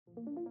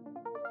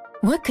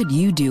What could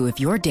you do if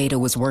your data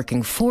was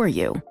working for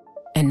you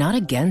and not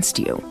against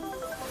you?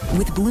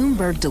 With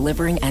Bloomberg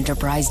delivering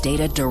enterprise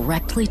data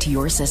directly to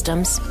your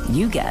systems,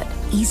 you get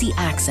easy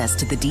access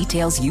to the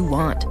details you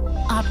want,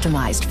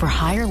 optimized for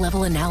higher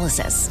level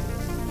analysis,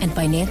 and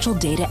financial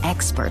data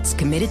experts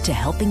committed to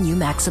helping you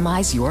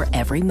maximize your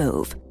every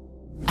move.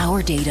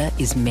 Our data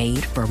is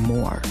made for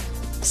more,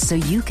 so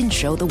you can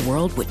show the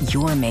world what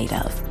you're made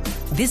of.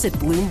 Visit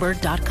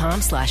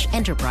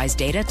Bloomberg.com/enterprise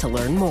data to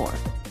learn more.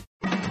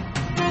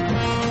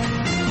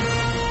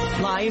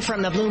 Live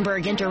from the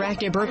Bloomberg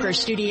Interactive Brokers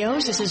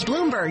Studios, this is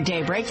Bloomberg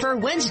Daybreak for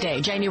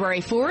Wednesday,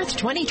 January 4th,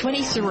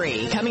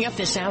 2023. Coming up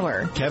this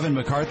hour, Kevin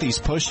McCarthy's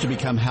push to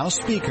become House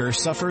Speaker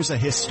suffers a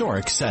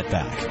historic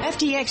setback.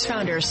 FTX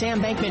founder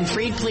Sam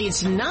Bankman-Fried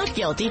pleads not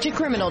guilty to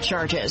criminal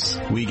charges.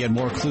 We get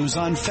more clues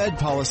on Fed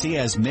policy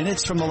as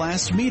minutes from the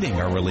last meeting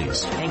are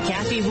released. And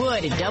Kathy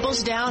Wood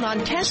doubles down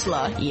on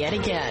Tesla yet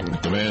again.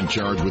 The man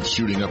charged with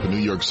shooting up a New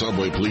York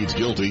subway pleads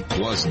guilty,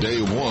 plus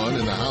day one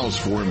in the House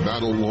for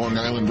embattled Long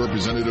Island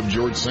Representative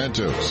George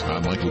Santos.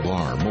 I'm Michael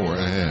Barr. More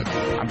ahead.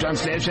 I'm John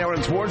Stanshauer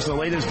in sports. The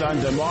latest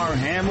on DeMar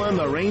Hamlin.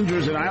 The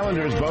Rangers and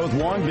Islanders both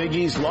won Big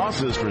East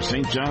losses for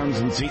St. John's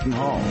and Seton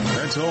Hall.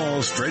 That's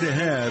all straight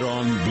ahead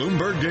on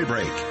Bloomberg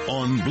Daybreak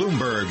on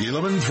Bloomberg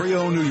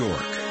 1130 New York,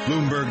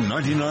 Bloomberg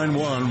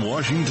 99.1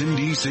 Washington,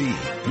 D.C.,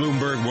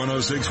 Bloomberg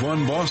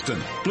 106.1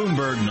 Boston,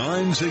 Bloomberg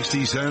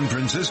 960 San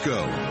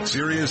Francisco,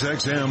 Sirius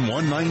XM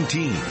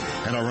 119,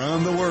 and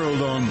around the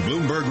world on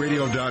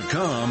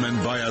BloombergRadio.com and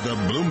via the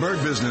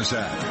Bloomberg Business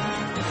app.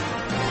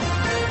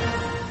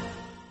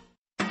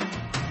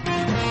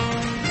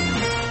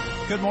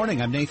 Good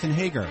morning. I'm Nathan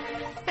Hager.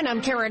 And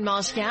I'm Karen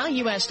Moscow.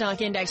 U.S. stock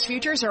index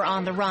futures are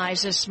on the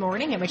rise this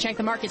morning, and we check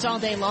the markets all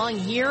day long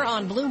here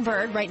on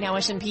Bloomberg. Right now,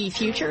 S&P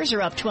futures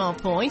are up 12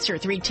 points, or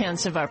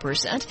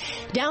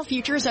 0.3%. Dow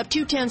futures up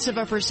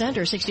 0.2%,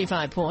 or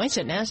 65 points.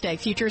 And NASDAQ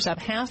futures up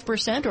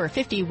 0.5%, or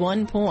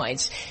 51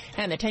 points.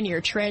 And the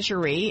 10-year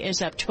Treasury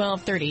is up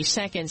 12.30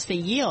 seconds. The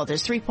yield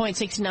is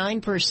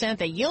 3.69%.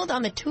 The yield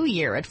on the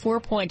 2-year at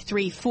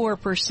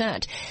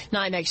 4.34%.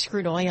 NYMEX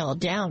crude oil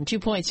down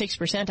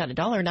 2.6% on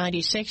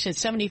 $1.96 at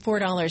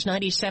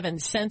 $74.97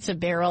 a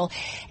barrel.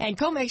 And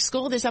COMEX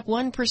gold is up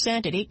 1%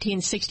 at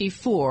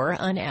 $18.64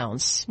 an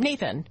ounce.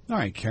 Nathan. All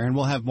right, Karen,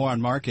 we'll have more on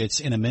markets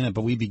in a minute,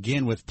 but we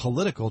begin with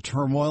political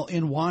turmoil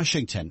in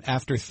Washington.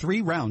 After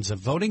 3 rounds of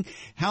voting,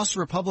 House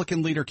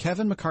Republican leader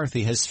Kevin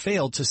McCarthy has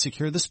failed to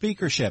secure the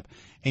speakership.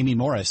 Amy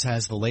Morris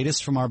has the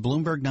latest from our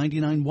Bloomberg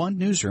 99.1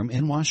 newsroom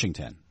in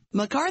Washington.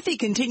 McCarthy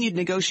continued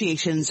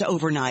negotiations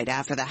overnight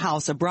after the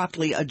House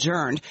abruptly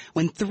adjourned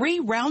when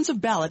 3 rounds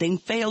of balloting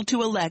failed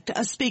to elect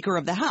a Speaker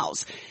of the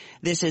House.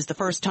 This is the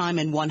first time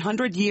in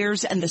 100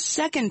 years and the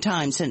second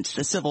time since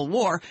the Civil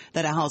War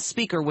that a House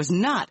Speaker was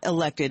not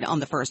elected on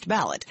the first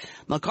ballot.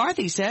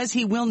 McCarthy says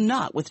he will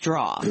not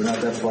withdraw. We're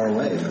not that far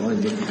away.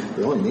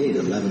 We only need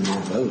 11 more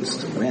votes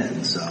to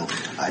win. So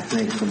I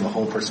think from the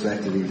whole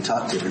perspective, you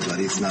talk to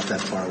everybody, it's not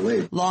that far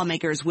away.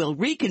 Lawmakers will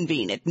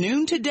reconvene at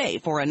noon today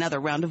for another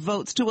round of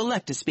votes to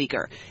elect a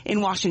Speaker. In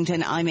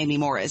Washington, I'm Amy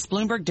Morris,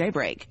 Bloomberg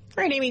Daybreak.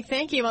 All right, Amy,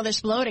 thank you. Well,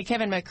 this blow to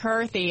Kevin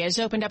McCarthy has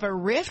opened up a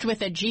rift with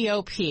the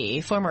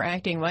GOP. Former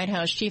acting White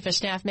House Chief of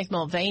Staff Mick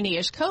Mulvaney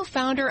is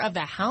co-founder of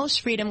the House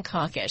Freedom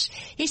Caucus.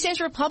 He says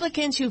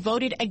Republicans who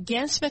voted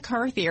against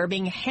McCarthy are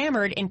being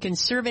hammered in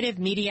conservative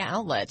media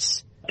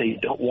outlets. They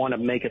don't want to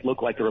make it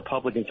look like the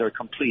Republicans are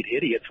complete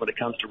idiots when it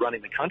comes to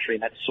running the country,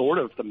 and that's sort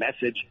of the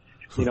message,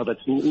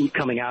 that's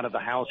coming out of the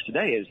House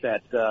today, is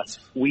that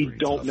we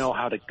don't know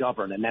how to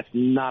govern, and that's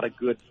not a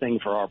good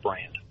thing for our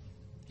brand.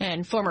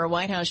 And former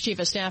White House Chief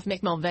of Staff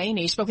Mick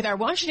Mulvaney spoke with our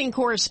Washington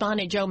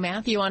correspondent Joe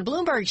Matthew on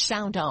Bloomberg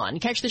Sound On.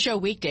 Catch the show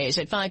weekdays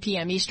at 5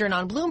 p.m. Eastern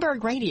on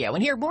Bloomberg Radio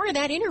and hear more of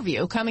that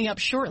interview coming up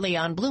shortly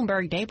on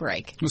Bloomberg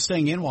Daybreak. Well,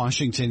 staying in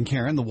Washington,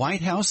 Karen, the White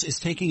House is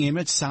taking aim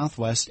at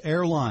Southwest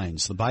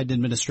Airlines. The Biden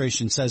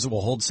administration says it will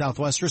hold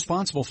Southwest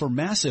responsible for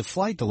massive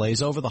flight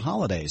delays over the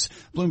holidays.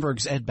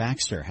 Bloomberg's Ed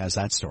Baxter has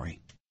that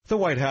story. The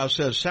White House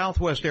says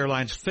Southwest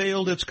Airlines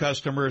failed its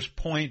customers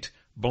point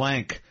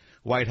blank.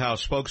 White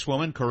House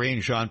spokeswoman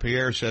Karine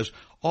Jean-Pierre says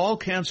all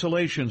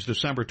cancellations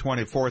December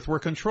 24th were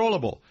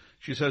controllable.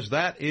 She says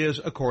that is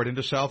according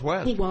to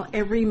Southwest. While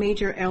every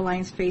major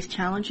airlines faced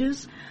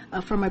challenges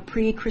from a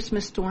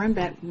pre-Christmas storm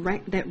that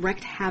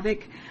wreaked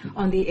havoc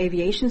on the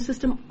aviation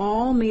system,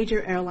 all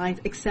major airlines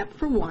except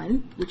for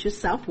one, which is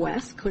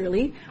Southwest,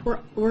 clearly,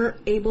 were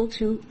able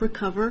to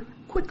recover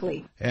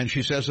quickly. And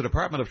she says the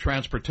Department of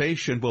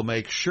Transportation will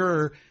make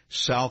sure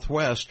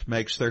Southwest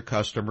makes their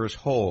customers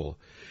whole.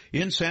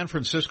 In San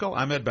Francisco,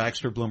 I'm Ed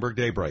Baxter, Bloomberg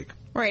Daybreak.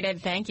 Right,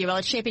 Ed, thank you. Well,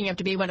 it's shaping up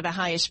to be one of the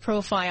highest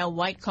profile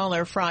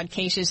white-collar fraud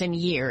cases in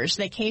years.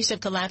 The case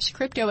of collapsed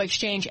crypto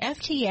exchange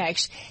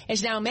FTX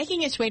is now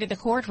making its way to the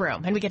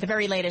courtroom. And we get the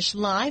very latest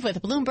live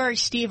with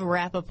Bloomberg's Steve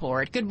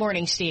Rappaport. Good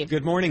morning, Steve.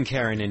 Good morning,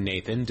 Karen and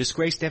Nathan.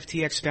 Disgraced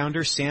FTX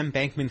founder Sam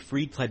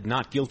Bankman-Fried pled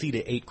not guilty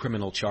to 8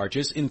 criminal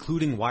charges,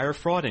 including wire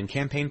fraud and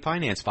campaign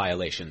finance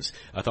violations.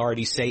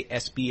 Authorities say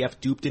SBF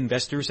duped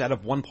investors out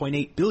of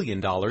 $1.8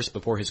 billion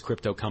before his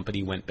crypto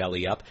company went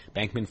belly up.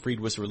 Bankman-Fried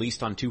was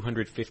released on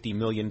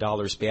 $250 million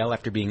bail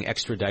after being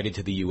extradited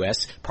to the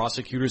U.S.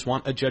 Prosecutors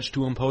want a judge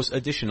to impose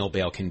additional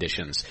bail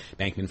conditions.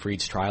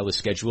 Bankman-Fried's trial is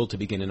scheduled to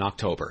begin in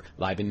October.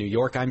 Live in New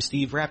York, I'm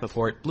Steve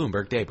Rappaport,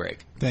 Bloomberg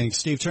Daybreak. Thanks,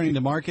 Steve. Turning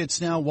to markets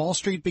now, Wall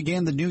Street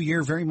began the new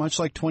year very much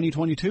like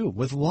 2022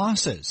 with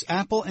losses.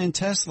 Apple and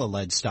Tesla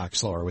led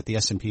stocks lower with the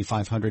S&P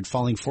 500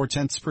 falling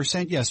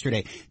 0.4%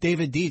 yesterday.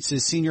 David Dietz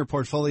is senior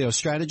portfolio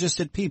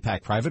strategist at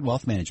PPAC Private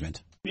Wealth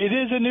Management. It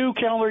is a new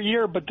calendar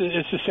year, but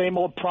it's the same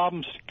old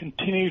problems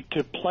continue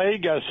to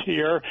plague us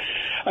here.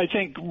 I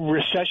think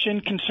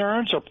recession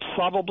concerns are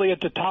probably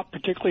at the top,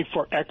 particularly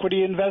for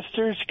equity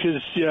investors,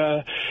 because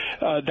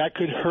that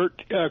could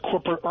hurt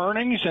corporate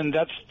earnings, and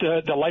that's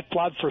the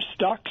lifeblood for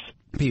stocks.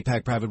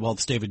 PPAC Private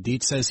Wealth's David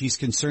Dietz says he's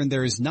concerned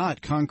there is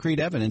not concrete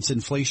evidence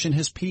inflation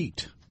has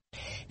peaked.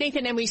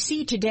 Nathan, and we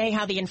see today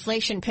how the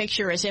inflation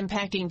picture is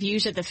impacting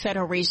views at the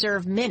Federal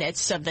Reserve.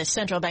 Minutes of the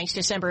central bank's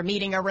December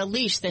meeting are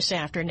released this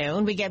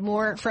afternoon. We get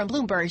more from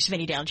Bloomberg's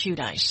Vinny Del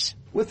Giudice.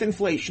 With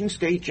inflation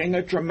staging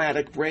a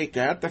dramatic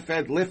breakout, the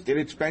Fed lifted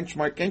its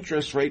benchmark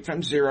interest rate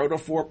from 0 to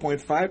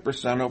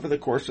 4.5% over the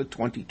course of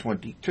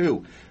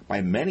 2022. By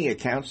many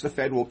accounts, the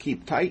Fed will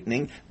keep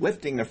tightening,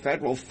 lifting the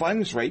federal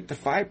funds rate to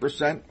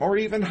 5% or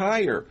even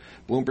higher.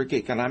 Bloomberg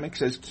Economics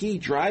says key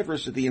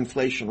drivers of the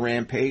inflation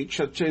rampage,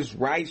 such as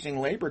rising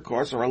labor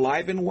costs, are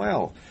alive and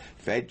well.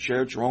 Fed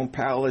Chair Jerome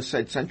Powell has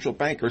said central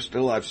bankers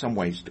still have some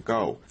ways to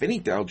go. Vinny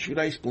Del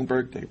Giudice,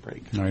 Bloomberg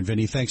Daybreak. All right,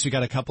 Vinny, thanks. We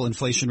got a couple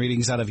inflation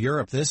readings out of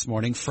Europe this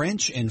morning.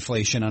 French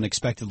inflation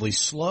unexpectedly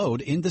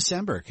slowed in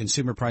December.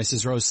 Consumer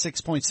prices rose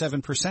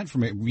 6.7%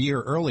 from a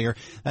year earlier.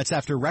 That's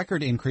after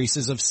record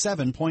increases of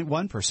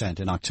 7.1%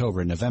 in October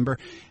and November.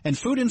 And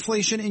food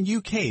inflation in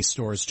UK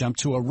stores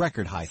jumped to a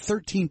record high,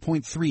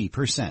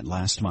 13.3%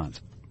 last month.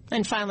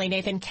 And finally,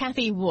 Nathan,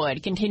 Cathie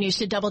Wood continues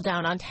to double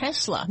down on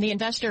Tesla. The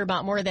investor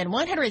bought more than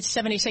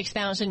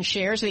 176,000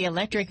 shares of the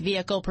electric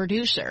vehicle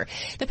producer.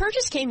 The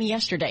purchase came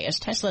yesterday as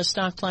Tesla's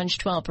stock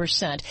plunged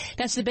 12%.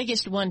 That's the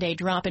biggest one-day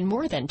drop in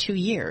more than 2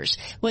 years.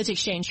 Wood's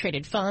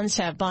exchange-traded funds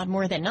have bought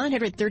more than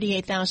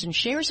 938,000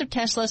 shares of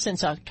Tesla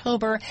since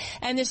October.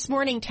 And this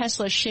morning,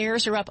 Tesla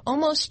shares are up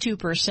almost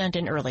 2%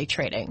 in early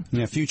trading.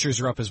 Yeah, futures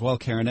are up as well,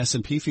 Karen.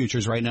 S&P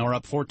futures right now are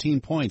up 14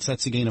 points.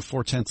 That's a gain of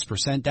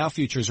 0.4%. Dow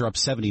futures are up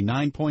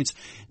 79 points.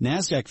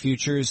 NASDAQ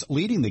futures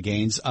leading the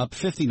gains up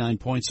 59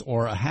 points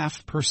or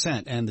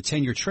 0.5%. And the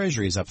 10-year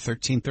Treasury is up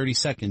 13.30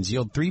 seconds,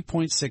 yield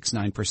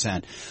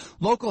 3.69%.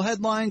 Local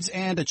headlines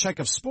and a check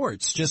of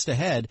sports just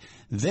ahead.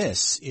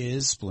 This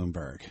is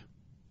Bloomberg.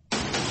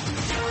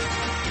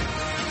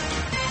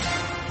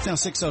 It's now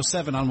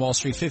 6:07 on Wall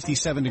Street,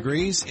 57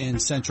 degrees in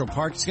Central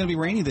Park. It's going to be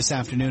rainy this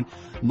afternoon.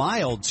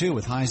 Mild, too,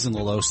 with highs in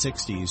the low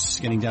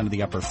 60s, getting down to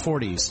the upper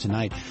 40s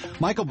tonight.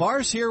 Michael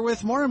Barr's here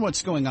with more on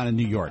what's going on in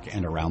New York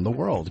and around the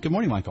world. Good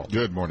morning, Michael.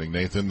 Good morning,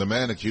 Nathan. The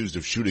man accused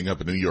of shooting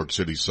up a New York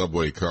City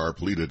subway car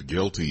pleaded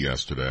guilty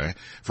yesterday.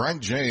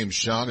 Frank James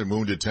shot and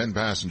wounded 10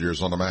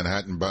 passengers on a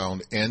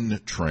Manhattan-bound N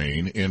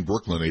train in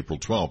Brooklyn April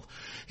 12th.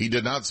 He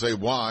did not say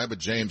why, but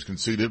James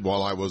conceded,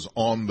 "While I was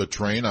on the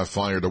train, I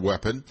fired a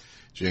weapon."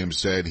 James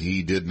said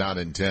he did not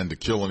intend to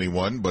kill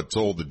anyone, but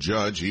told the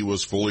judge he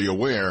was fully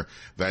aware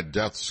that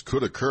deaths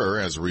could occur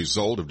as a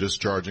result of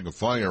discharging a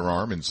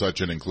firearm in such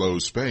an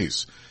enclosed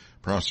space.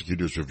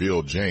 Prosecutors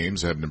revealed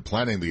James had been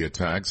planning the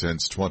attack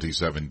since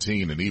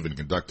 2017 and even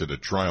conducted a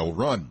trial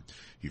run.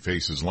 He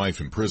faces life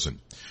in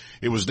prison.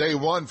 It was day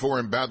one for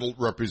embattled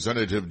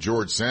Representative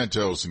George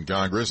Santos in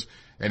Congress,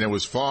 and it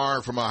was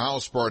far from a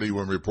house party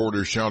when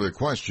reporters shouted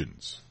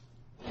questions.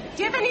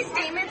 Do you have any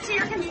statements to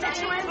your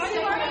constituents?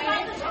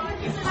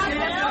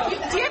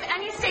 Do you have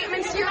any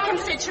statements to your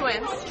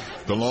constituents?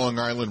 The Long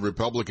Island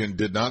Republican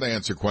did not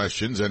answer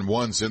questions and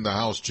once in the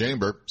House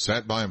chamber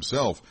sat by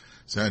himself.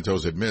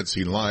 Santos admits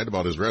he lied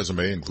about his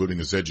resume, including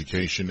his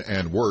education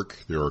and work.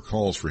 There are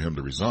calls for him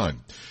to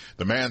resign.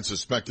 The man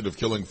suspected of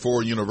killing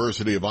 4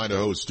 University of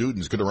Idaho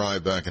students could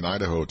arrive back in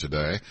Idaho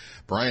today.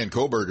 Brian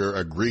Koberger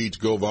agreed to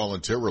go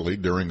voluntarily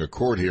during a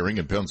court hearing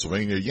in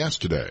Pennsylvania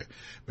yesterday.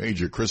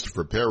 Major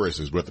Christopher Paris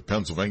is with the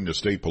Pennsylvania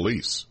State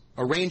Police.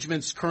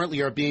 Arrangements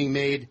currently are being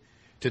made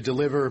to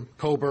deliver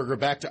Koberger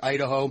back to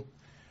Idaho,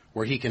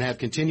 where he can have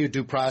continued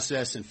due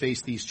process and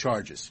face these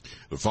charges.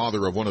 The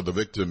father of one of the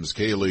victims,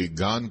 Kaylee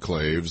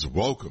Gonclaves,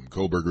 welcomed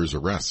Koberger's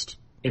arrest.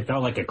 It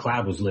felt like a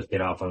cloud was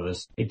lifted off of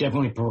us. It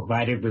definitely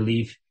provided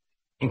relief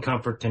and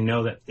comfort to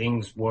know that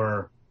things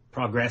were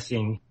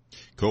progressing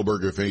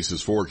Koberger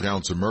faces 4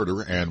 counts of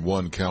murder and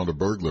 1 count of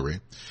burglary.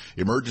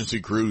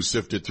 Emergency crews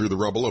sifted through the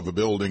rubble of a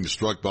building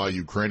struck by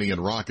Ukrainian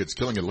rockets,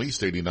 killing at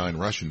least 89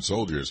 Russian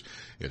soldiers.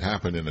 It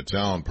happened in a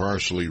town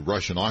partially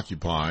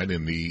Russian-occupied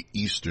in the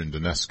eastern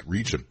Donetsk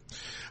region.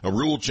 A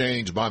rule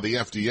change by the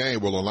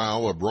FDA will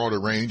allow a broader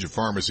range of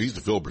pharmacies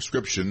to fill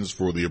prescriptions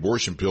for the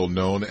abortion pill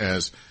known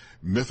as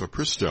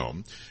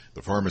mifepristone.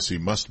 The pharmacy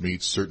must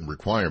meet certain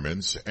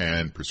requirements,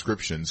 and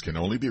prescriptions can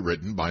only be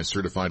written by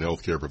certified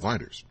healthcare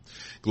providers.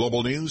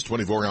 Global news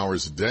 24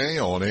 hours a day,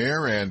 on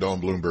air and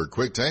on Bloomberg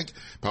Quick Take,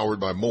 powered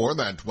by more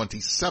than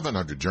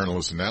 2,700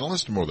 journalists and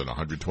analysts in more than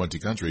 120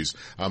 countries.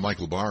 I'm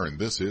Michael Barr, and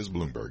this is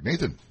Bloomberg.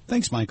 Nathan.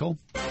 Thanks, Michael.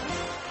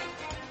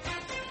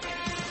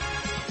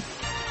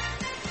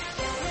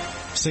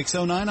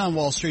 6:09 on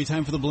Wall Street.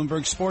 Time for the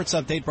Bloomberg Sports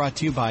Update, brought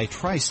to you by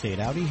Tri-State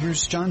Audi.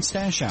 Here's John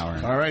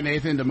Stashower. All right,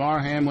 Nathan. Damar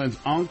Hamlin's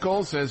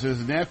uncle says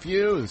his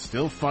nephew is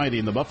still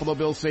fighting. The Buffalo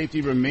Bills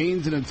safety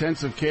remains in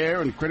intensive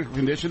care and critical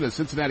condition at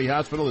Cincinnati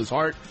Hospital. His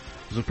heart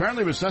was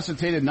apparently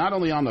resuscitated not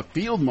only on the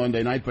field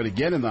Monday night, but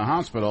again in the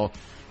hospital.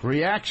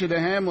 Reaction to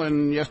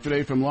Hamlin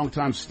yesterday from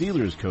longtime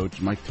Steelers coach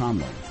Mike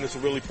Tomlin. It's a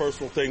really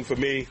personal thing for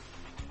me,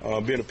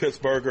 being a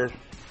Pittsburgher,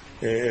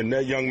 and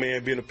that young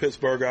man being a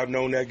Pittsburgher. I've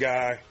known that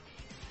guy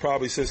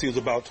probably since he was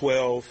about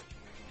 12.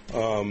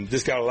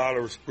 Just got a lot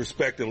of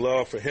respect and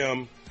love for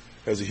him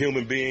as a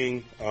human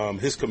being,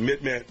 his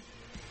commitment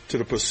to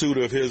the pursuit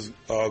of his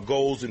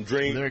goals and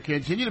dreams. There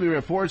continue to be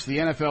reports the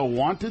NFL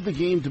wanted the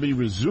game to be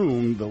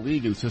resumed. The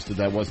league insisted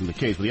that wasn't the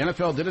case. But the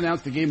NFL did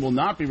announce the game will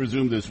not be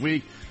resumed this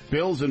week.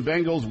 Bills and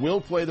Bengals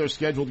will play their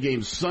scheduled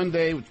games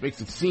Sunday, which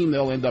makes it seem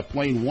they'll end up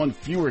playing one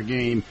fewer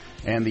game,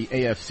 and the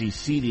AFC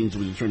seedings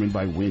will be determined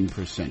by win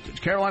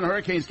percentage. Carolina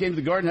Hurricanes came to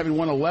the Garden having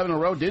won 11 in a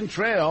row, didn't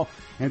trail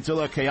until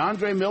a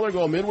Keandre Miller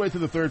goal midway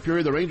through the third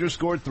period. The Rangers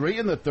scored 3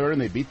 in the third,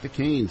 and they beat the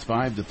Canes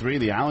 5-3.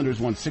 The Islanders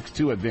won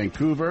 6-2 at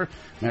Vancouver.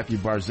 Matthew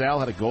Barzal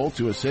had a goal,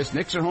 2 assists.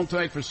 Knicks are home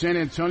tonight for San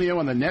Antonio,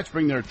 and the Nets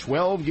bring their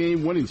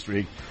 12-game winning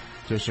streak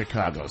to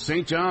Chicago.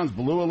 St. John's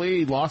blew a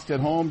lead, lost at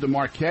home to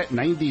Marquette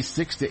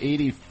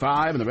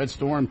 96-85, and the Red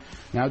Storm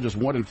now just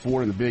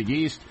 1-4 in the Big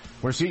East,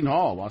 where Seton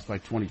Hall lost by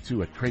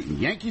 22 at Creighton.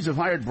 Yankees have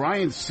hired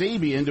Brian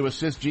Sabian to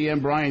assist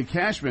GM Brian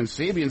Cashman.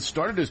 Sabian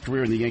started his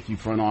career in the Yankee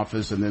front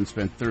office and then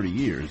spent 30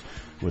 years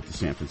with the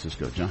San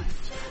Francisco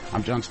Giants.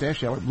 I'm John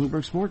Stashower at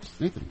Bloomberg Sports.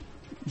 Nathan.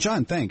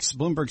 John, thanks.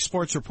 Bloomberg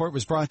Sports Report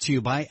was brought to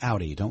you by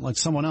Audi. Don't let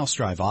someone else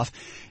drive off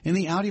in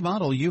the Audi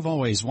model you've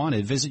always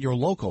wanted. Visit your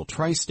local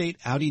Tri-State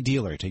Audi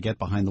dealer to get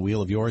behind the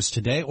wheel of yours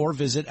today, or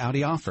visit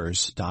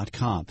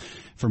AudiOffers.com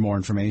for more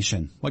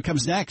information. What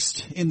comes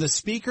next? In the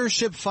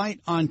speakership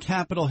fight on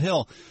Capitol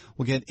Hill,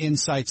 we'll get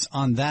insights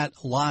on that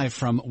live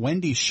from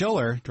Wendy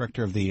Schiller,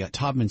 director of the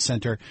Taubman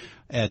Center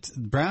at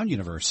Brown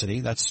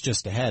University. That's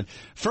just ahead.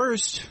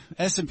 First,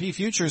 S&P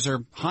futures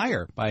are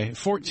higher by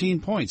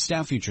 14 points.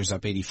 Dow futures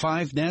up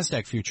 85.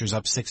 NASDAQ futures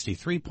up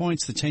 63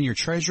 points. The 10-year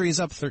Treasury is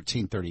up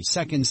 13.30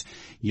 seconds.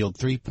 Yield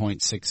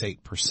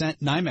 3.68%.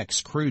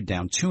 NYMEX crude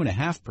down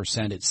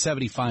 2.5% at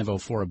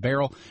 75.04 a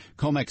barrel.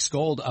 COMEX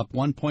gold up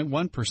 1.1%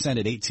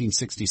 at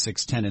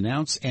 1866.10 an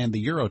ounce. And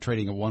the euro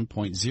trading at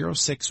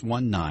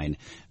 1.0619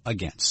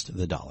 against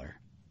the dollar.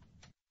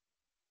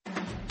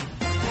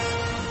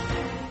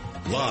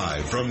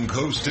 Live from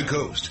coast to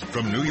coast,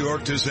 from New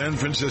York to San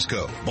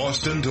Francisco,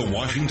 Boston to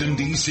Washington,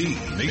 D.C.,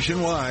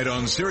 nationwide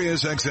on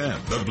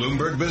SiriusXM, the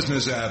Bloomberg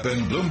Business app,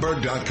 and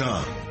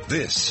Bloomberg.com.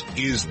 This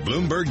is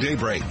Bloomberg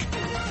Daybreak.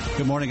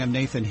 Good morning. I'm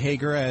Nathan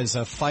Hager. As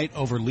a fight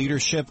over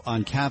leadership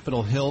on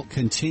Capitol Hill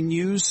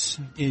continues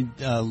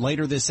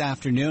later this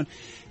afternoon,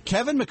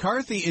 Kevin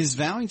McCarthy is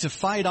vowing to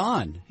fight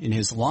on in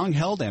his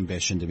long-held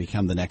ambition to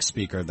become the next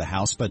Speaker of the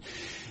House, but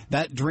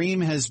that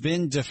dream has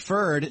been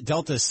deferred.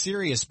 Dealt a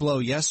serious blow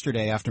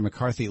yesterday after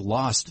McCarthy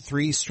lost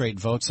 3 straight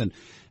votes and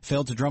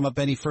failed to drum up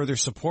any further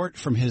support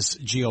from his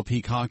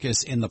GOP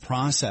caucus in the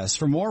process.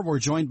 For more, we're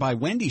joined by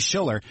Wendy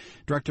Schiller,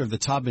 director of the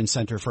Taubman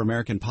Center for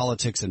American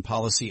Politics and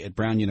Policy at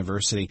Brown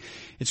University.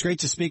 It's great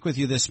to speak with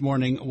you this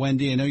morning,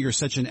 Wendy. I know you're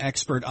such an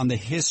expert on the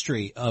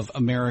history of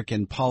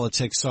American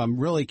politics, so I'm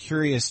really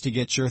curious to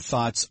get your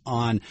thoughts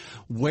on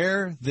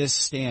where this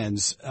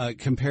stands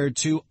compared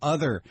to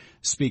other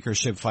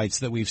speakership fights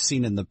that we've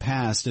seen in the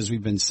past. As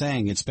we've been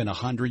saying, it's been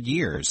 100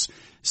 years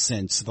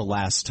since the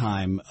last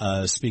time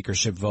a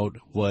speakership vote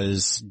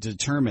was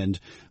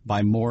determined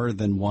by more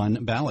than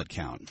one ballot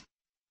count.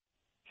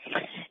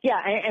 Yeah,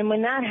 and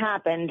when that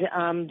happened,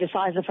 the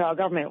size of the federal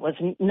government was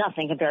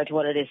nothing compared to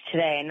what it is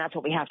today, and that's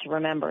what we have to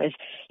remember is,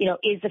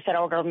 is the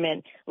federal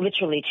government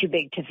literally too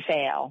big to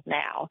fail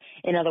now?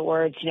 In other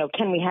words,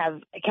 can we have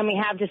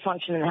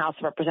dysfunction in the House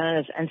of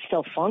Representatives and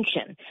still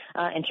function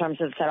in terms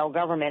of the federal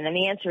government? And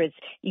the answer is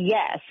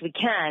yes, we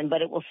can,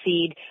 but it will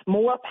cede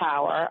more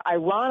power,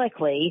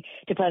 ironically,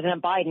 to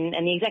President Biden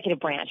and the executive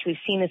branch. We've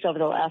seen this over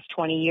the last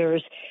 20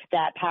 years,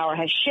 that power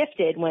has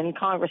shifted when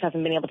Congress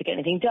hasn't been able to get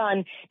anything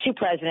done to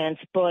Presidents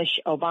Bush Bush,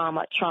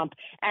 Obama, Trump,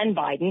 and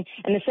Biden.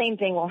 And the same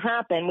thing will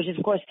happen, which is,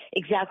 of course,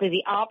 exactly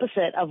the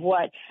opposite of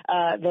what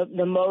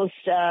the most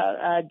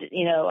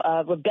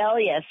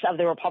rebellious of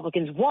the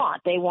Republicans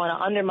want. They want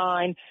to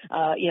undermine,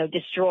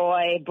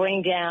 destroy,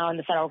 bring down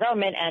the federal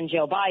government and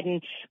Joe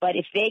Biden. But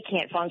if they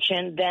can't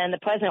function, then the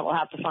president will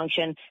have to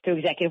function through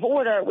executive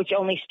order, which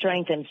only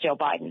strengthens Joe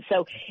Biden.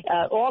 So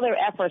all their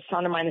efforts to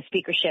undermine the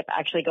speakership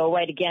actually go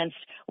right against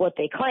what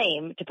they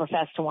claim to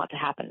profess to want to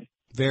happen.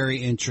 Very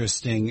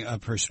interesting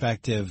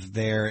perspective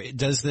there.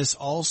 Does this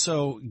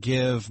also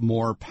give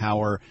more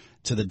power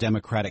to the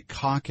Democratic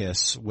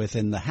caucus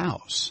within the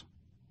House?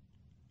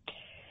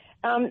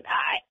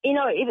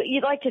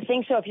 You'd like to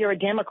think so if you're a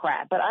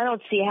Democrat, but I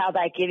don't see how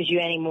that gives you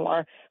any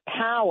more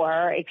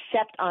power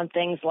except on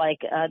things like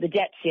the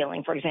debt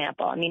ceiling, for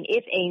example. I mean,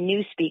 if a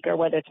new speaker,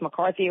 whether it's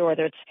McCarthy or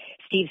whether it's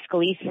Steve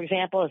Scalise, for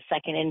example, is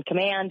second in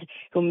command,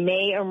 who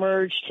may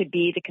emerge to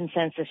be the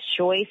consensus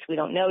choice, we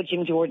don't know.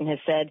 Jim Jordan has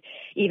said,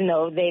 even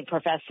though they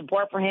profess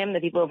support for him, the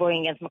people who are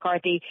voting against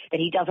McCarthy, that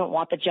he doesn't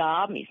want the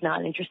job, he's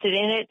not interested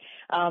in it.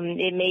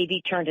 It may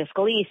be turned to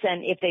Scalise,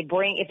 and if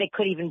they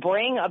could even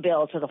bring a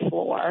bill to the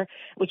floor,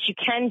 which you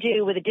can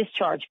do with a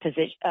discharge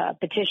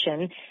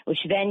petition, which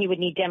then you would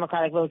need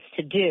Democratic votes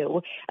to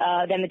do,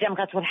 then the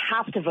Democrats would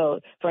have to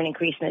vote for an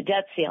increase in the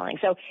debt ceiling.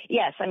 So,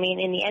 yes, I mean,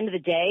 in the end of the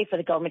day, for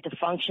the government to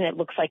function, it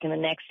looks like in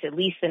at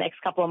least the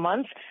next couple of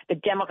months, the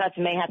Democrats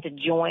may have to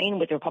join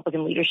with the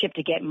Republican leadership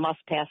to get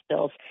must-pass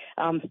bills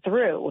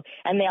through.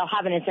 And they'll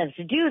have an incentive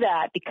to do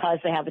that because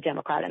they have a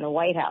Democrat in the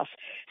White House.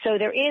 So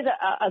there is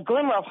a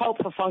glimmer of hope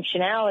for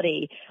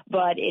functionality,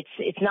 but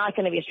it's not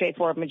going to be a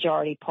straightforward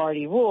majority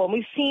party rule. And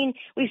we've seen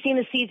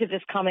the seeds of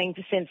this coming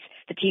since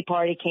the Tea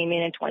Party came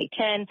in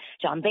 2010.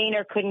 John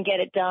Boehner couldn't get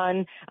it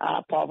done.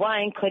 Paul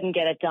Ryan couldn't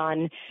get it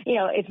done.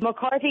 If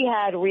McCarthy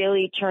had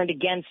really turned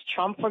against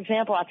Trump, for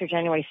example, after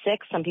January 6th,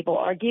 some people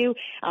argue,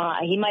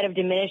 he might have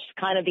diminished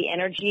kind of the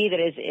energy that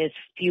is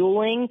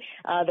fueling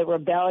the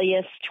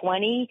rebellious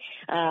 20,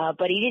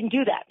 but he didn't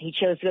do that. He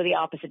chose to go the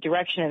opposite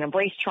direction and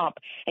embrace Trump.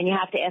 And you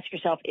have to ask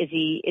yourself, is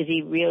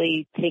he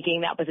really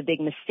thinking that was a big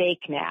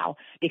mistake now?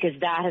 Because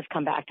that has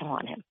come back to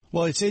haunt him.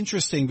 Well, it's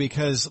interesting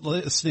because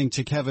listening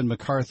to Kevin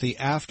McCarthy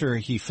after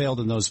he failed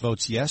in those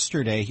votes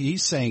yesterday,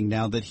 he's saying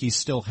now that he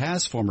still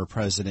has former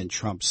President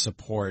Trump's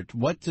support.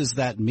 What does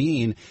that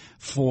mean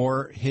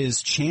for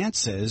his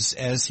chances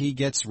as he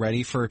gets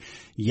ready for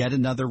yet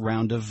another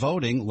round of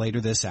voting later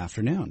this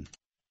afternoon?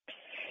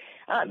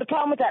 The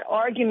problem with that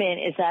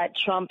argument is that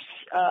Trump's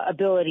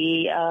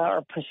ability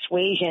or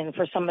persuasion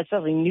for some,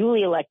 especially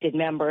newly elected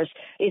members,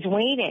 is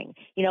waning.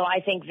 I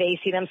think they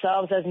see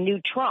themselves as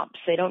new Trumps.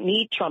 They don't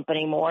need Trump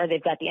anymore.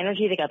 They've got the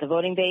energy, they got the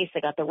voting base,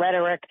 they got the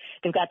rhetoric,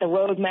 they've got the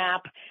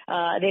roadmap.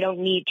 They don't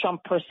need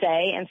Trump per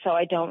se, and so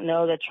I don't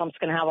know that Trump's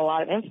going to have a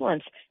lot of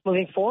influence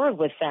moving forward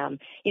with them.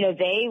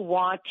 They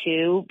want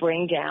to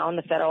bring down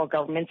the federal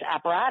government's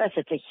apparatus.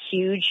 It's a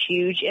huge,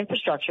 huge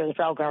infrastructure of the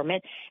federal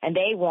government, and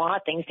they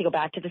want things to go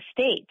back to the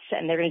states,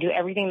 and they're going to do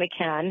everything they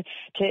can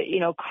to,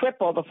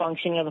 cripple the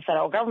functioning of the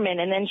federal government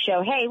and then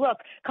show, hey, look,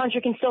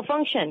 country can still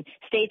function.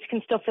 States can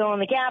still fill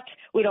in the gaps.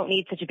 We don't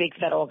need such a big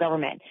federal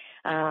government.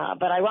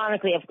 But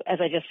ironically, as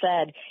I just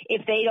said,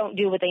 if they don't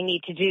do what they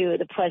need to do,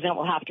 the president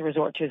will have to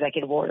resort to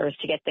executive orders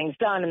to get things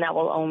done, and that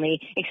will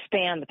only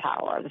expand the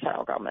power of the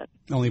federal government.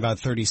 Only about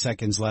 30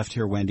 seconds left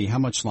here, Wendy. How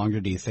much longer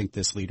do you think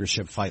this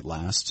leadership fight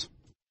lasts?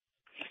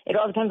 It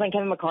all depends on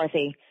Kevin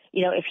McCarthy.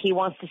 If he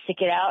wants to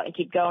stick it out and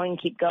keep going,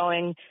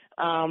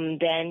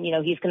 then,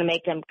 he's going to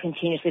make them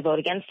continuously vote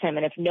against him.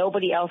 And if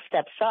nobody else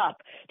steps up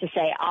to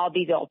say, I'll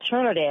be the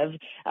alternative,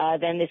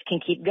 then this can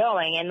keep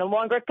going. And the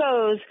longer it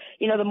goes,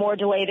 the more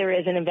delay there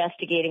is in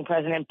investigating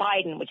President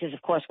Biden, which is,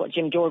 of course, what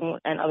Jim Jordan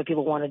and other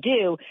people want to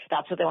do.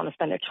 That's what they want to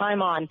spend their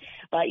time on.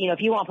 But, if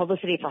you want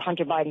publicity for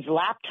Hunter Biden's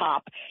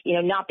laptop,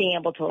 not being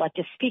able to elect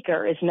a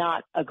speaker is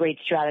not a great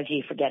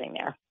strategy for getting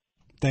there.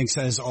 Thanks,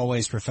 as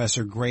always,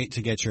 Professor. Great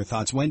to get your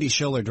thoughts. Wendy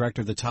Schiller,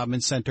 Director of the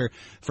Taubman Center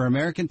for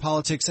American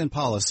Politics and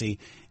Policy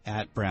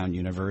at Brown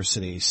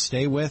University.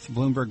 Stay with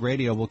Bloomberg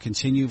Radio. We'll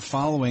continue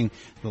following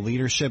the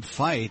leadership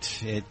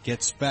fight. It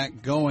gets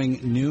back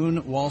going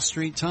noon Wall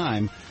Street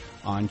time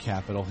on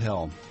Capitol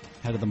Hill.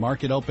 Head of the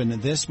market open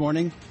this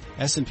morning.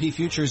 S&P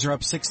futures are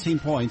up 16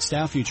 points.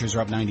 Dow futures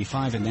are up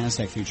 95, and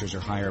NASDAQ futures are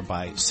higher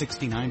by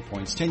 69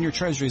 points. 10-year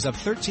Treasury is up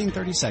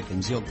 13.30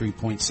 seconds, yield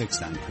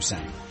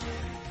 3.69%.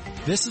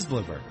 This is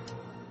Bloomberg.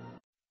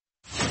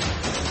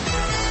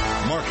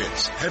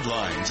 Markets,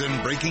 headlines,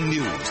 and breaking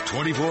news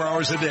 24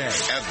 hours a day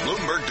at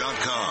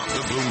Bloomberg.com,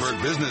 the Bloomberg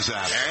Business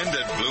app, and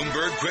at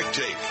Bloomberg Quick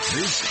Take.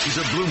 This is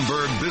a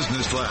Bloomberg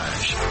Business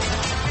Flash.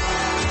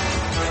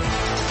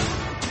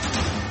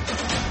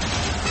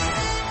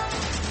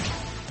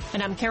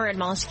 And I'm Karen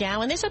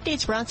Moscow, and this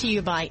update's brought to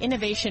you by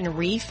Innovation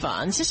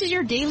Refunds. This is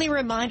your daily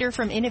reminder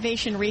from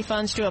Innovation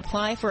Refunds to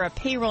apply for a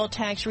payroll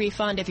tax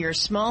refund if your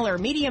small or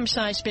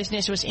medium-sized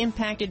business was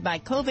impacted by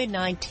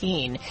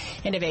COVID-19.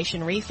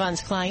 Innovation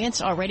Refunds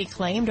clients already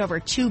claimed over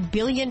 $2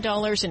 billion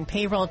in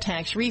payroll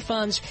tax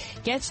refunds.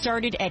 Get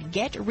started at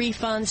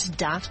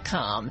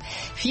getrefunds.com.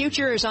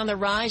 Futures on the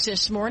rise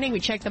this morning.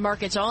 We check the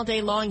markets all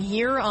day long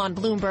here on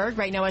Bloomberg.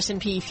 Right now,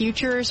 S&P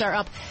futures are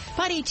up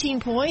about 18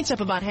 points, up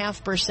about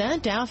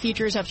 0.5%. Dow futures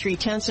up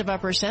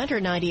 0.3%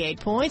 or 98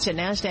 points, and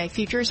NASDAQ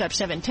futures up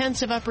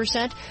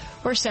 0.7%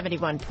 or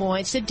 71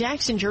 points. The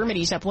DAX in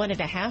Germany is up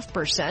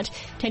 1.5%.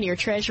 10-year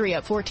Treasury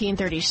up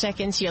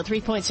 14.30 yield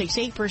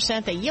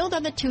 3.68%. The yield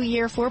on the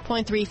 2-year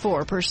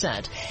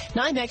 4.34%.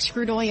 NYMEX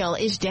crude oil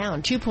is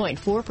down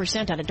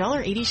 2.4% on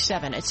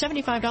 $1.87 at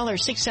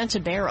 $75.06 a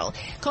barrel.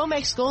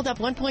 COMEX gold up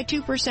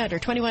 1.2% or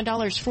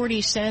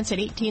 $21.40 at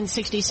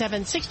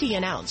 $18.67.60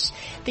 an ounce.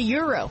 The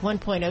euro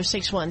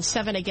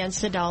 1.0617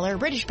 against the dollar.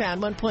 British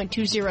pound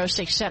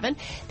 1.2067.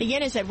 The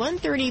yen is at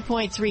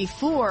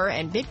 130.34,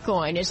 and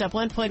Bitcoin is up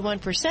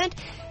 1.1%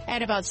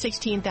 at about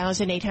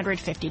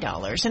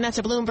 $16,850. And that's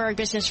a Bloomberg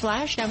Business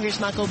Flash. Now here's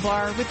Michael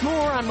Barr with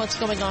more on what's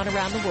going on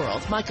around the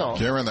world. Michael.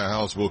 Karen, the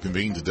House will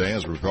convene today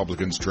as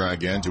Republicans try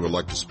again to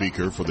elect a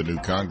speaker for the new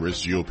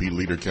Congress. GOP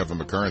leader Kevin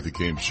McCarthy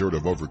came short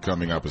of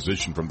overcoming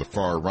opposition from the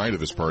far right of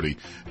his party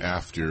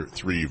after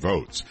 3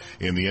 votes.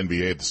 In the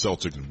NBA, the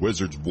Celtics and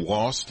Wizards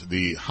lost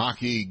the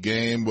hockey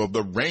game of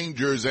the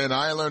Rangers and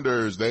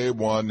Islanders. They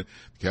won.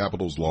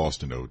 Capitals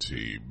lost in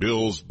OT.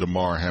 Bills'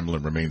 DeMar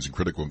Hamlin remains in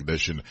critical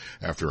condition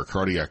after a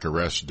cardiac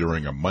arrest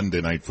during a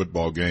Monday night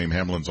football game.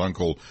 Hamlin's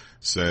uncle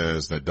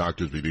says that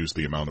doctors reduced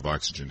the amount of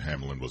oxygen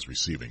Hamlin was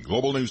receiving.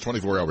 Global news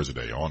 24 hours a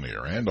day on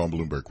air and on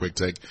Bloomberg Quick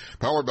Take.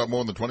 Powered by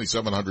more than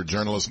 2,700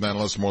 journalists and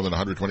analysts, more than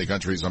 120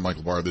 countries. I'm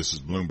Michael Barr. This is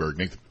Bloomberg.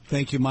 Nathan.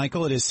 Thank you,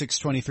 Michael. It is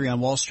 6:23 on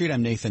Wall Street.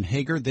 I'm Nathan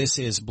Hager. This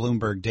is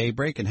Bloomberg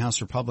Daybreak, and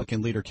House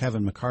Republican leader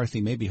Kevin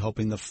McCarthy may be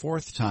hoping the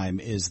 4th time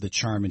is the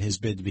charm in his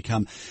bid to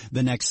become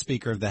the next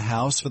Speaker of the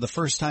House. For the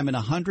first time in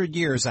 100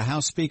 years, a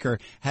House Speaker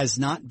has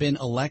not been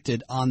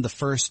elected on the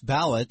first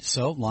ballot,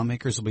 so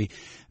lawmakers will be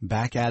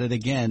back at it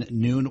again,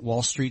 noon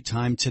Wall Street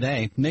time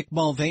today. Mick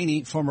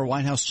Mulvaney, former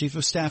White House Chief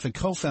of Staff and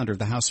co-founder of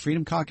the House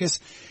Freedom Caucus,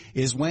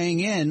 is weighing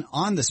in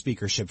on the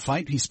speakership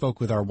fight. He spoke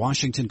with our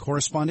Washington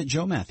correspondent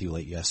Joe Matthew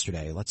late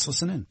yesterday. Let's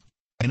listen in.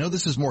 I know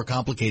this is more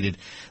complicated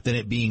than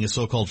it being a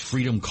so-called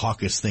Freedom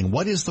Caucus thing.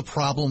 What is the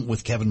problem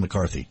with Kevin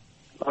McCarthy?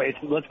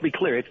 Let's be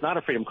clear. It's not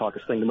a Freedom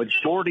Caucus thing. The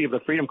majority of the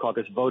Freedom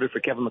Caucus voted for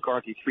Kevin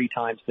McCarthy 3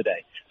 times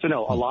today. So,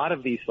 no, a lot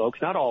of these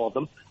folks, not all of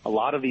them, a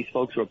lot of these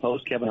folks who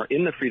oppose Kevin are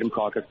in the Freedom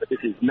Caucus, but this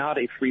is not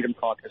a Freedom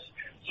Caucus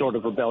sort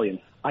of rebellion.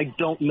 I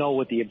don't know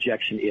what the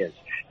objection is.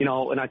 You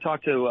know, when I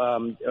talked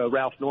to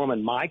Ralph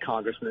Norman, my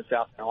congressman in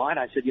South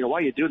Carolina, I said, why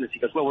are you doing this? He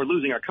goes, well, we're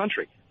losing our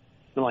country.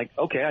 I'm like,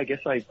 okay, I guess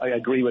I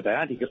agree with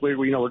that. He goes,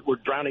 we're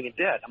drowning in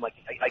debt. I'm like,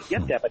 I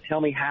get that, but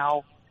tell me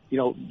how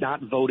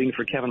not voting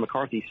for Kevin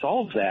McCarthy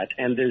solves that,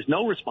 and there's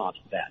no response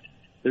to that.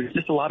 There's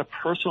just a lot of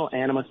personal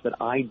animus that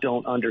I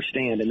don't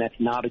understand, and that's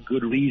not a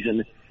good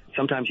reason.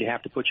 Sometimes you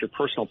have to put your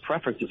personal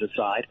preferences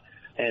aside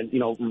and,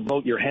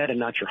 vote your head and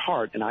not your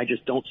heart, and I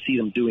just don't see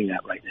them doing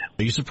that right now.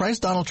 Are you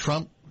surprised Donald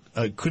Trump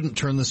couldn't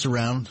turn this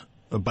around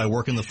by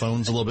working the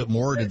phones a little bit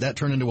more, or did that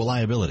turn into a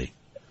liability?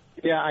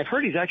 Yeah, I've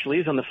heard he actually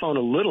is on the phone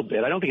a little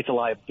bit. I don't think it's a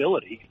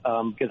liability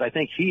because I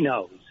think he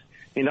knows.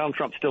 Donald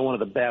Trump's still one of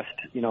the best,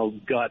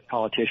 gut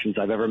politicians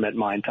I've ever met in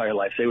my entire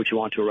life. Say what you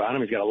want to around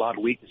him. He's got a lot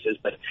of weaknesses,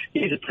 but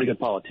he's a pretty good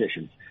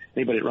politician.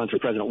 Anybody that runs for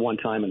president one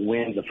time and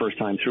wins the first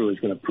time through is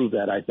going to prove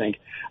that, I think.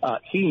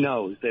 He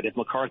knows that if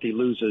McCarthy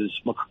loses,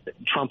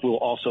 Trump will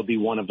also be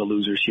one of the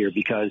losers here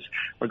because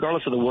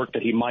regardless of the work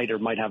that he might or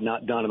might have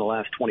not done in the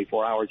last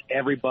 24 hours,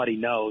 everybody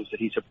knows that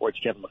he supports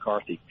Kevin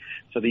McCarthy.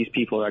 So these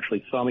people are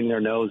actually thumbing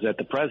their nose at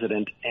the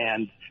president,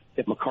 and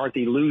if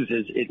McCarthy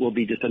loses, it will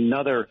be just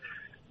another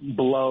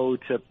blow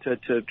to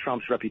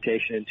Trump's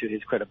reputation and to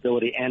his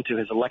credibility and to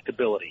his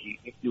electability.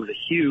 He was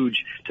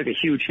took a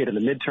huge hit in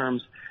the midterms,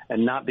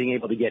 and not being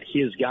able to get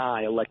his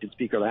guy elected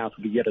Speaker of the House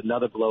would be yet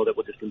another blow that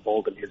would just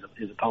embolden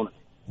his opponent.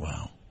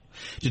 Wow.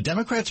 Did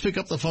Democrats pick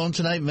up the phone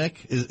tonight,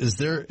 Mick? Is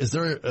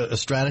there a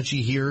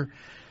strategy here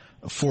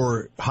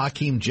for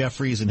Hakeem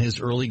Jeffries and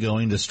his early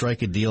going to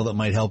strike a deal that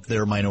might help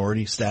their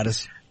minority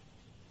status?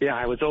 Yeah,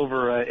 I was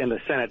over in the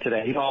Senate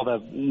today. All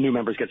the new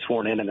members get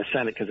sworn in the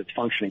Senate because it's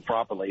functioning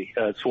properly.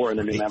 Swore in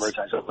the new members.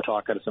 I was over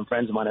talking to some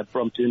friends of mine. I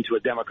bumped into a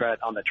Democrat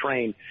on the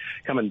train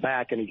coming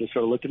back, and he just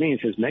sort of looked at me and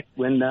says, Mick,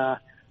 when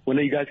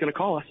are you guys going to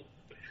call us?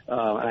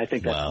 And I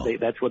think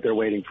that's what they're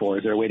waiting for.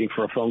 Is they're waiting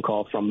for a phone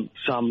call from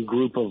some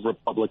group of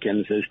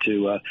Republicans as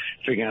to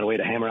figuring out a way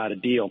to hammer out a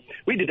deal.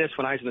 We did this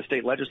when I was in the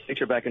state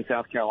legislature back in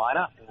South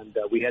Carolina, and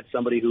we had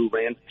somebody who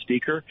ran for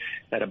Speaker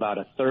at about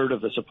a third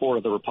of the support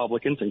of the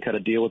Republicans and cut a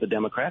deal with the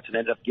Democrats and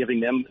ended up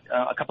giving them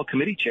a couple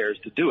committee chairs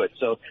to do it.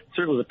 So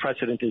certainly the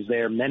precedent is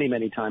there many,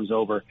 many times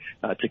over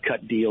to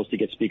cut deals to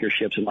get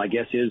speakerships. And my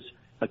guess is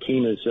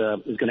Hakeem is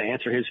going to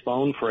answer his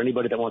phone for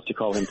anybody that wants to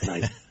call him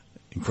tonight.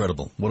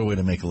 Incredible. What a way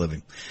to make a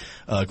living.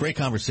 Great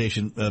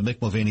conversation.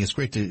 Mick Mulvaney, it's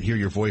great to hear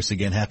your voice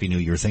again. Happy New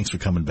Year. Thanks for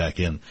coming back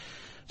in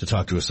to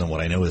talk to us on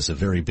what I know is a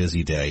very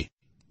busy day.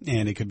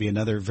 And it could be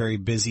another very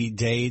busy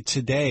day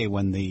today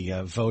when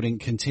the voting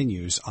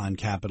continues on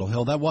Capitol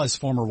Hill. That was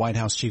former White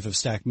House Chief of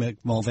Staff Mick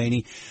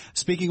Mulvaney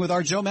speaking with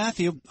our Joe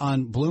Matthew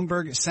on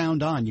Bloomberg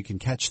Sound On. You can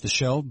catch the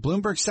show,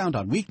 Bloomberg Sound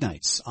On,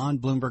 weeknights on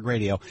Bloomberg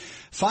Radio,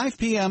 5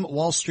 p.m.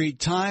 Wall Street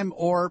time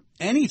or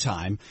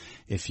anytime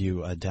if you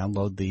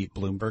download the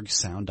Bloomberg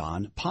Sound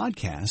On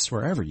podcast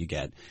wherever you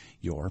get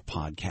your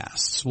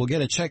podcasts. We'll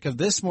get a check of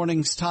this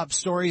morning's top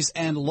stories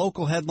and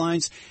local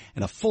headlines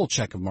and a full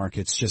check of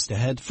markets just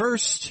ahead.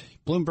 First,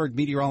 Bloomberg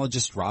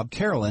meteorologist Rob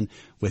Carolyn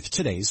with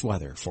today's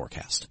weather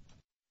forecast.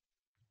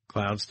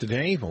 Clouds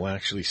today. We'll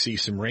actually see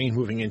some rain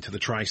moving into the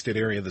tri-state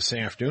area this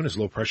afternoon as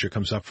low pressure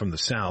comes up from the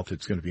south.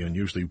 It's going to be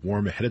unusually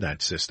warm ahead of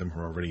that system.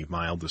 We're already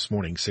mild this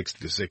morning, 60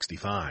 to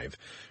 65.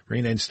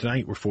 Rain ends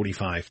tonight, we're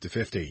 45 to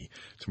 50.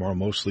 Tomorrow,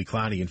 mostly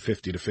cloudy and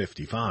 50 to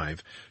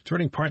 55.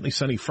 Turning partly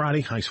sunny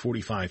Friday, highs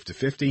 45 to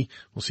 50.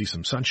 We'll see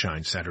some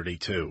sunshine Saturday,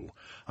 too.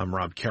 I'm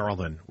Rob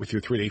Carolyn with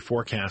your 3-day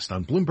forecast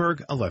on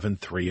Bloomberg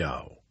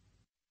 1130.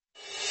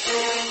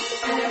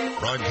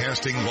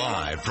 Broadcasting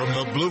live from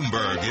the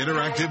Bloomberg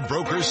Interactive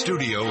Brokers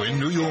Studio in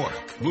New York.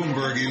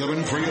 Bloomberg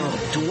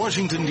 1130 to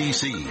Washington,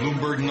 D.C.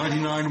 Bloomberg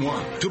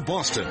 99.1 to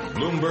Boston.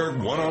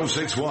 Bloomberg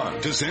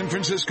 106.1 to San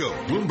Francisco.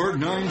 Bloomberg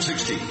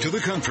 960 to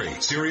the country.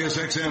 Sirius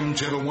XM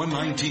Channel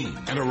 119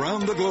 and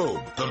around the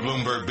globe. The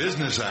Bloomberg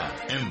Business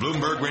app and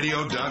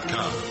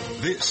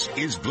BloombergRadio.com. This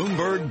is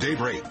Bloomberg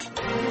Daybreak.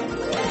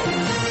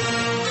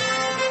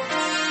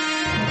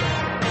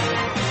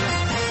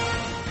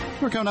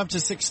 We're going up to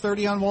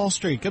 6:30 on Wall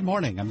Street. Good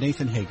morning. I'm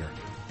Nathan Hager.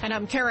 And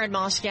I'm Karen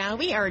Moscow.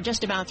 We are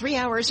just about 3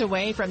 hours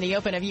away from the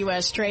open of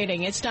U.S.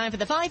 trading. It's time for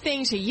the 5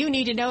 things you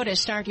need to know to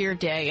start your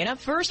day. And up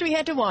first, we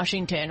head to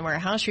Washington, where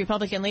House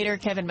Republican leader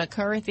Kevin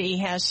McCarthy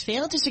has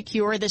failed to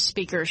secure the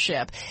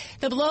speakership.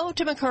 The blow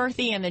to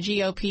McCarthy and the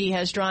GOP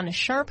has drawn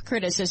sharp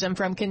criticism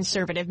from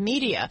conservative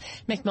media.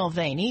 Mick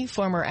Mulvaney,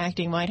 former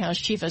acting White House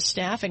chief of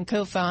staff and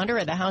co-founder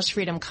of the House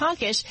Freedom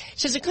Caucus,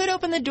 says it could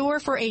open the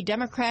door for a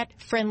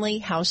Democrat-friendly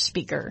House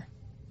Speaker.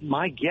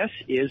 My guess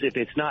is if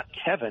it's not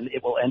Kevin,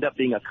 it will end up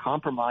being a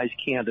compromise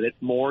candidate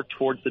more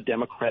towards the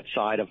Democrat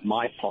side of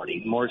my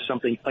party, more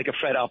something like a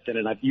Fred Upton.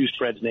 And I've used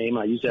Fred's name.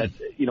 I use that,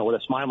 with a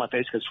smile on my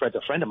face because Fred's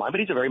a friend of mine, but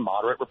he's a very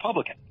moderate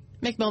Republican.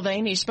 Mick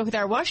Mulvaney spoke with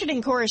our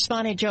Washington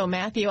correspondent Joe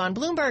Matthew on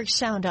Bloomberg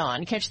Sound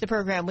On. Catch the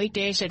program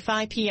weekdays at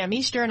 5 p.m.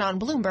 Eastern on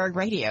Bloomberg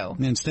Radio.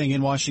 And staying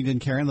in Washington,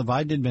 Karen, the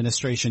Biden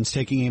administration's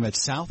taking aim at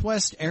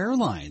Southwest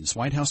Airlines.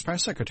 White House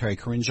Press Secretary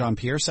Karine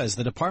Jean-Pierre says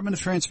the Department of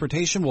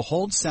Transportation will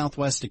hold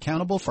Southwest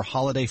accountable for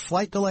holiday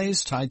flight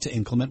delays tied to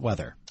inclement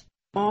weather.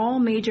 All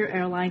major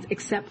airlines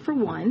except for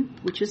one,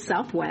 which is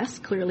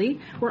Southwest,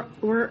 clearly,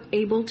 were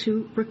able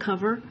to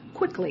recover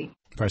quickly.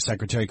 Press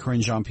Secretary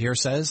Karine Jean-Pierre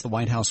says the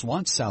White House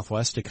wants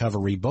Southwest to cover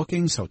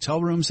rebookings,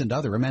 hotel rooms, and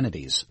other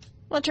amenities.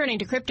 Well, turning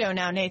to crypto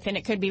now, Nathan,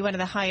 it could be one of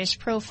the highest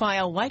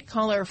profile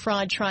white-collar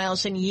fraud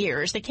trials in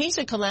years. The case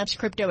of collapsed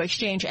crypto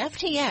exchange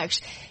FTX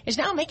is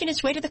now making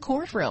its way to the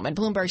courtroom. And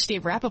Bloomberg's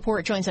Steve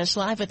Rappaport joins us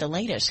live with the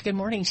latest. Good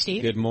morning,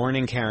 Steve. Good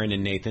morning, Karen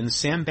and Nathan.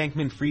 Sam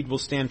Bankman-Fried will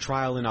stand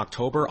trial in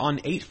October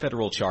on 8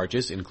 federal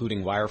charges,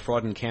 including wire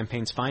fraud and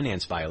campaign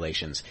finance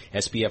violations.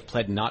 SBF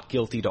pled not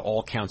guilty to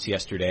all counts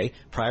yesterday.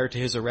 Prior to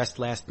his arrest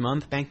last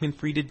month,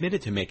 Bankman-Fried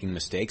admitted to making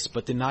mistakes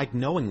but denied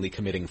knowingly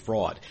committing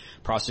fraud.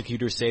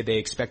 Prosecutors say they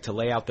expect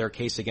to lay out their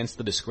case against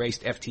the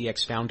disgraced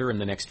FTX founder in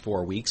the next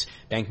 4 weeks.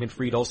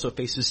 Bankman-Fried also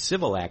faces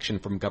civil action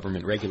from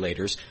government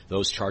regulators.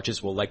 Those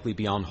charges will likely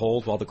be on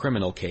hold while the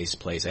criminal case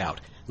plays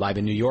out. Live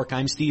in New York,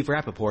 I'm Steve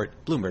Rappaport,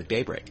 Bloomberg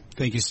Daybreak.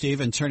 Thank you,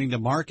 Steve. And turning to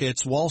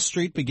markets, Wall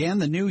Street began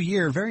the new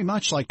year very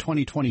much like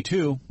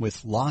 2022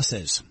 with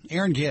losses.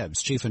 Aaron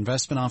Gibbs, Chief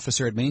Investment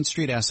Officer at Main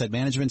Street Asset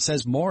Management,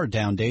 says more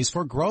down days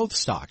for growth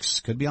stocks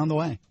could be on the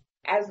way.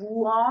 As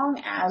long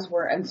as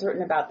we're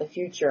uncertain about the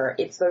future,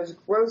 it's those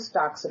growth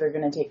stocks that are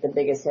going to take the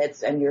biggest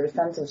hits and your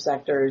defensive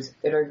sectors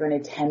that are going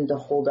to tend to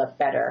hold up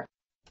better.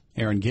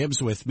 Aaron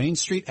Gibbs with Main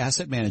Street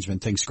Asset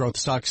Management thinks growth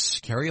stocks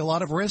carry a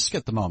lot of risk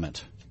at the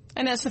moment.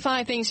 And that's the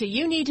 5 things that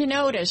you need to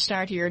know to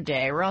start your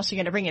day. We're also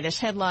going to bring you this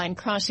headline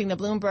crossing the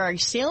Bloomberg.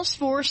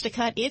 Salesforce to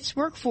cut its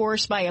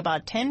workforce by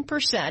about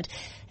 10%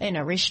 in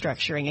a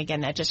restructuring.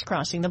 Again, that just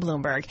crossing the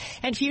Bloomberg.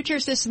 And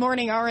futures this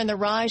morning are in the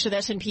rise with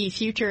S&P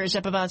futures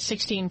up about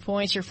 16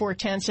 points or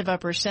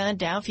 0.4%.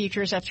 Dow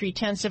futures up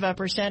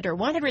 0.3% or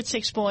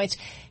 106 points.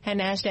 And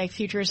NASDAQ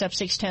futures up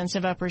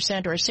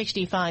 0.6% or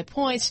 65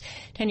 points.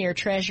 10-year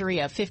Treasury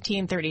up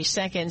 15.30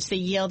 seconds. The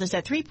yield is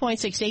at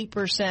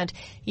 3.68%.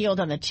 Yield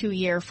on the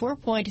 2-year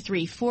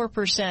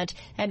 4.34%.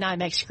 And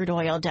NYMEX crude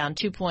oil down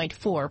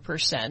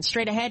 2.4%.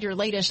 Straight ahead, your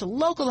latest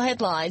local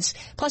headlines,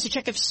 plus a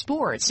check of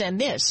sports.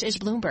 And this is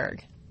Bloomberg.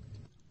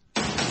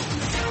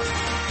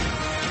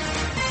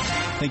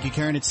 Thank you,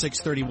 Karen. It's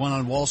 6:31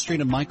 on Wall Street,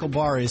 and Michael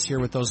Barr is here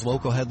with those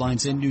local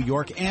headlines in New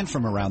York and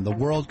from around the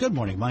world. Good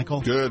morning,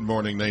 Michael. Good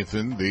morning,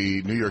 Nathan.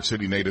 The New York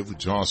City native who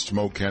tossed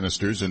smoke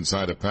canisters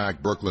inside a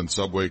packed Brooklyn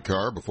subway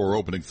car before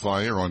opening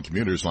fire on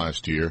commuters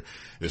last year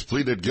is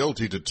pleaded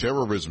guilty to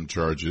terrorism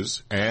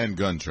charges and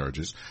gun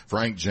charges.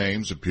 Frank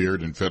James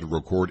appeared in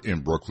federal court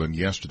in Brooklyn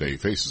yesterday. He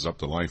faces up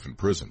to life in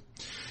prison.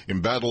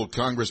 Embattled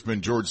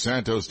Congressman George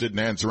Santos didn't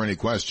answer any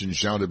questions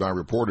shouted by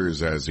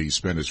reporters as he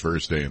spent his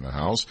first day in the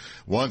House.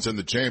 Once in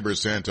the chamber,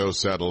 Santos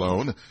sat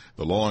alone.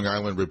 The Long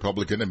Island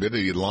Republican admitted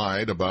he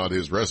lied about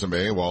his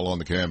resume while on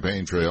the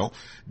campaign trail.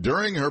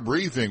 During her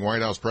briefing,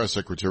 White House Press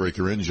Secretary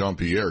Karine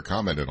Jean-Pierre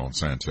commented on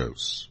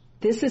Santos.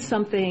 This is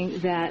something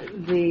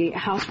that the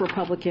House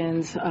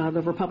Republicans,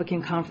 the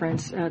Republican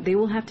conference, they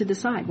will have to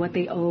decide what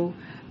they owe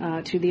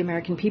to the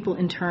American people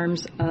in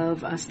terms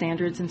of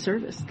standards and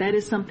service. That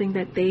is something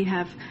that they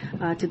have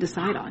to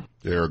decide on.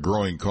 There are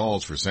growing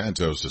calls for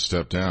Santos to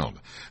step down.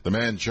 The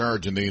man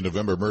charged in the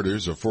November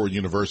murders of 4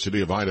 University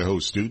of Idaho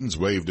students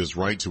waived his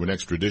right to an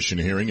extradition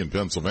hearing in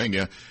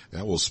Pennsylvania.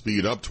 That will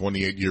speed up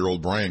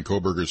 28-year-old Brian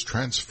Kohberger's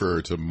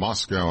transfer to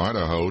Moscow,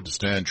 Idaho to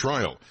stand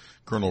trial.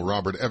 Colonel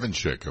Robert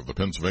Evanchik of the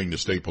Pennsylvania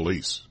State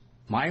Police.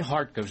 My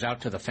heart goes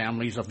out to the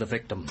families of the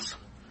victims,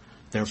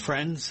 their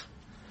friends,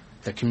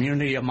 the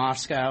community of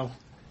Moscow,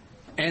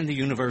 and the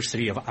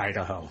University of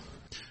Idaho.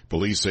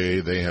 Police say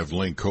they have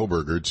linked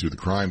Kohberger to the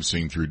crime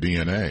scene through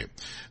DNA.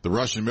 The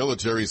Russian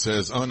military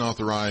says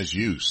unauthorized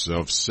use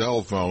of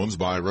cell phones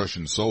by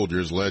Russian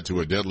soldiers led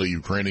to a deadly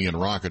Ukrainian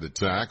rocket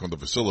attack on the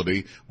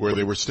facility where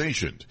they were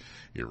stationed.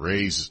 It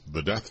raised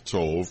the death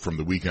toll from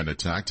the weekend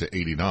attack to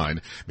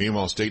 89.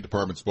 Meanwhile, State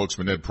Department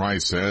spokesman Ned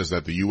Price says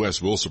that the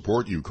U.S. will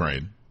support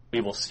Ukraine.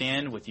 We will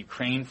stand with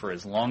Ukraine for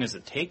as long as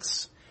it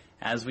takes.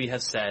 As we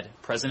have said,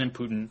 President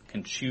Putin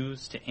can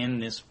choose to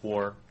end this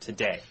war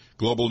today.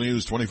 Global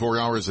news 24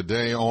 hours a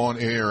day on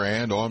air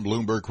and on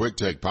Bloomberg Quick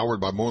Take, powered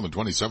by more than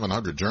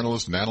 2,700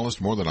 journalists and analysts,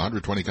 more than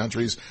 120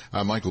 countries.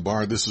 I'm Michael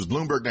Barr. This is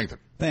Bloomberg. Nathan.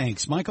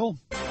 Thanks, Michael.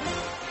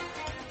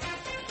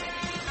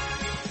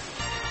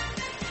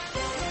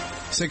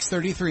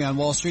 6:33 on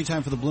Wall Street.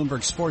 Time for the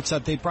Bloomberg Sports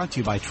Update, brought to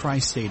you by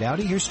Tri-State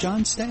Audi. Here's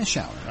John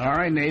Stashower. All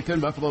right,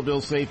 Nathan. Buffalo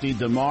Bills safety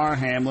Damar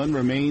Hamlin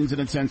remains in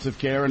intensive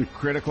care in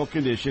critical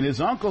condition.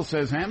 His uncle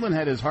says Hamlin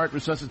had his heart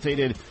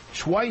resuscitated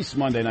twice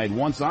Monday night,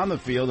 once on the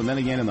field and then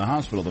again in the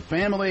hospital. The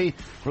family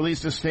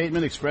released a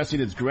statement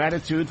expressing its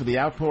gratitude for the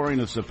outpouring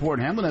of support.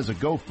 Hamlin has a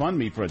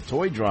GoFundMe for a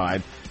toy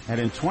drive,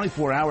 and in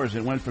 24 hours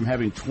it went from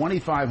having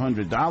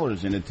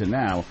 $2,500 in it to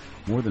now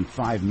more than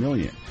 $5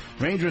 million.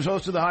 Rangers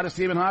hosted the hottest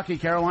team in hockey.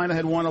 Carolina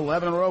had won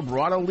 11 in a row,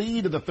 brought a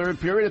lead to the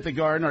third period at the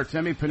Garden.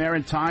 Artemi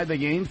Panarin tied the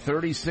game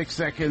 36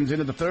 seconds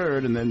into the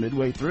third, and then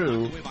midway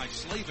through. Away by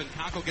Slavin.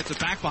 Kako gets it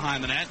back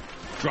behind the net.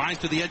 Drives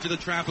to the edge of the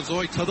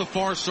trapezoid to the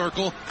far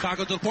circle.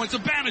 Kako to the point.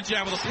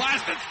 Zibanejad with a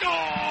blast and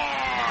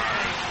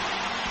scores!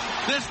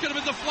 This could have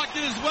been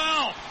deflected as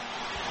well.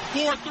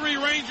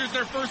 4-3 Rangers,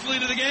 their first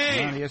lead of the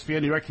game. On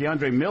ESPN New York,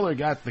 Keandre Miller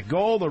got the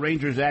goal. The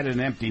Rangers added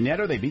an empty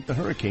netter. They beat the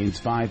Hurricanes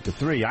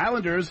 5-3.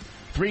 Islanders,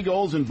 3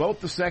 goals in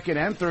both the second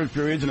and third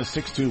periods in a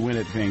 6-2 win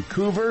at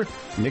Vancouver.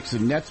 Knicks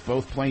and Nets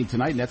both playing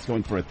tonight. Nets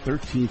going for a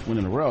 13th win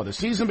in a row. The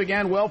season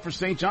began well for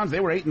St. John's.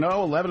 They were 8-0,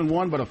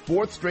 11-1, but a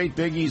 4th straight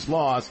Big East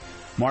loss.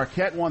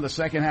 Marquette won the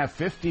second half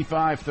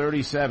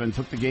 55-37,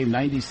 took the game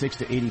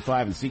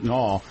 96-85, and Seton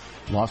Hall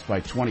lost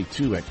by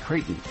 22 at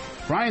Creighton.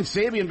 Brian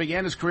Sabian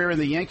began his career in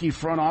the Yankee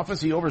front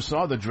office. He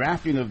oversaw the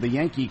drafting of the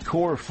Yankee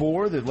Core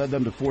 4 that led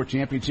them to 4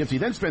 championships. He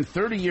then spent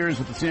 30 years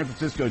with the San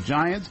Francisco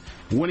Giants,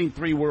 winning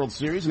 3 World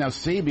Series. Now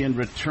Sabian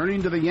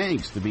returning to the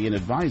Yanks to be an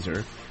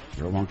advisor.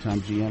 Your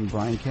longtime GM,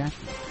 Brian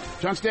Cashman.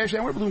 John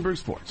Stashower, Bloomberg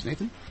Sports.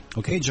 Nathan?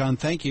 Okay, John,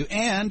 thank you.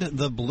 And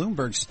the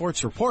Bloomberg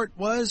Sports Report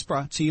was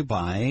brought to you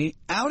by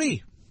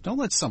Audi. Don't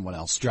let someone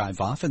else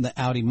drive off in the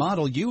Audi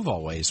model you've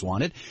always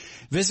wanted.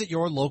 Visit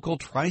your local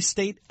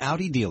Tri-State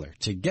Audi dealer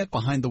to get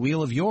behind the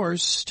wheel of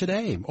yours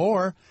today.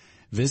 Or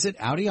visit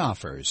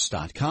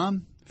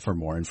AudiOffers.com for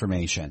more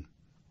information.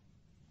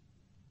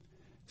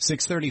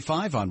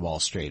 6:35 on Wall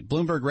Street.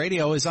 Bloomberg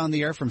Radio is on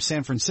the air from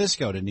San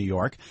Francisco to New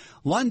York,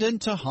 London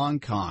to Hong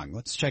Kong.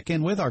 Let's check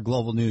in with our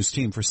global news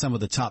team for some of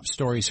the top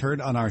stories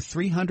heard on our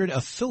 300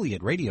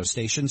 affiliate radio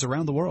stations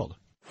around the world.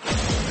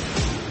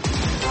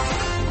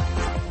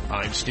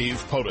 I'm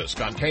Steve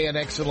Potusk on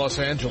KNX in Los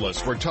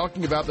Angeles. We're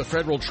talking about the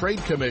Federal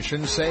Trade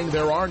Commission saying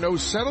there are no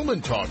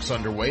settlement talks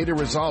underway to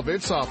resolve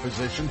its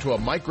opposition to a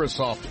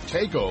Microsoft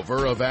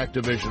takeover of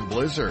Activision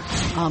Blizzard.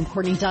 I'm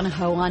Courtney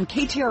Donahoe on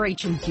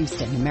KTRH in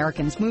Houston.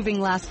 Americans moving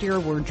last year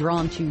were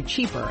drawn to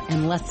cheaper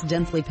and less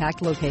densely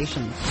packed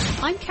locations.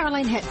 I'm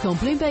Caroline Hepk on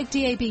Bloomberg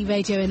DAB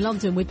Radio in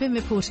London. We've been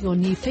reporting on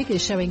new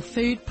figures showing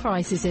food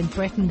prices in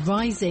Britain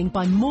rising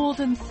by more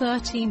than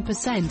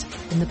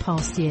 13% in the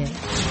past year.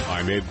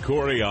 I'm Ed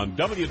Corey on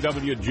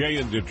WWJ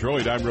in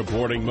Detroit. I'm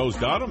reporting most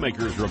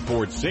automakers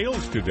report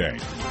sales today.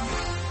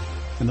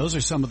 And those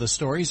are some of the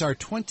stories our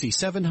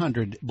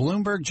 2,700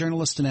 Bloomberg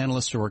journalists and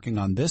analysts are working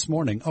on this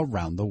morning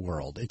around the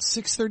world. It's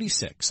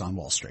 6:36 on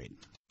Wall Street.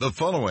 The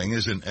following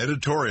is an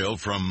editorial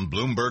from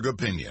Bloomberg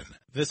Opinion.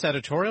 This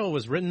editorial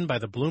was written by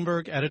the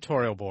Bloomberg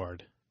editorial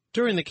board.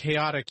 During the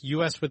chaotic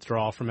U.S.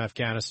 withdrawal from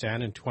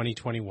Afghanistan in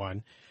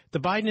 2021,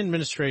 the Biden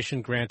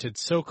administration granted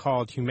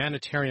so-called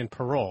humanitarian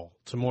parole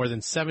to more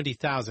than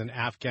 70,000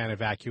 Afghan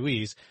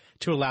evacuees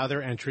to allow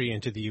their entry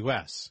into the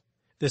U.S.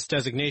 This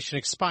designation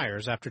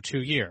expires after 2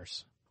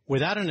 years.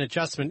 Without an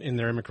adjustment in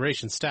their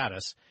immigration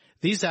status,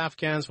 these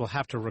Afghans will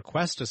have to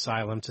request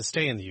asylum to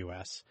stay in the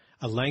U.S.,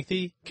 a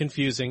lengthy,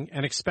 confusing,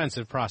 and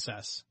expensive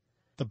process.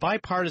 The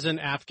Bipartisan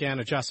Afghan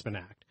Adjustment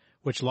Act,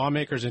 which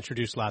lawmakers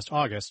introduced last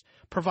August,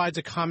 provides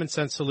a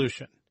common-sense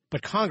solution.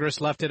 But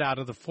Congress left it out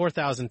of the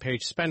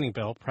 4,000-page spending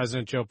bill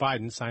President Joe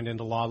Biden signed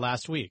into law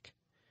last week.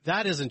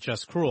 That isn't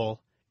just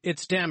cruel,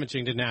 it's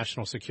damaging to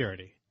national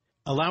security.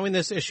 Allowing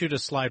this issue to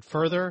slide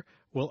further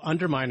will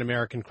undermine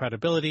American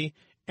credibility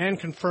and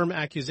confirm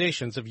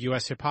accusations of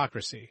U.S.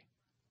 hypocrisy.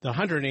 The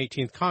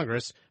 118th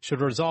Congress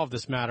should resolve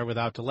this matter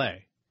without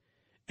delay.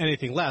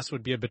 Anything less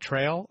would be a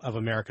betrayal of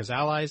America's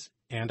allies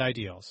and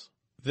ideals.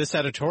 This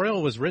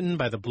editorial was written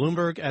by the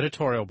Bloomberg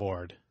editorial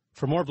board.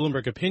 For more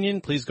Bloomberg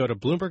opinion, please go to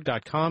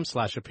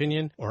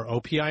Bloomberg.com/opinion or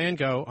OPIN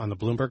Go on the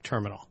Bloomberg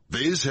terminal.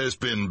 This has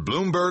been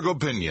Bloomberg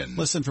Opinion.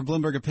 Listen for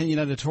Bloomberg Opinion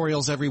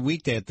editorials every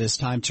weekday at this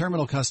time.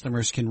 Terminal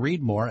customers can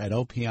read more at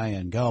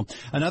OPIN Go.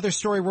 Another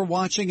story we're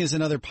watching is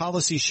another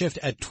policy shift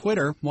at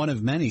Twitter, one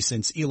of many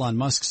since Elon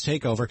Musk's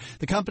takeover.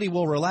 The company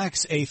will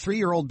relax a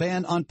 3-year-old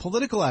ban on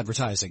political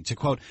advertising to,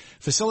 quote,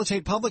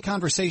 facilitate public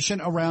conversation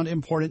around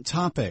important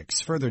topics.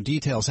 Further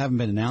details haven't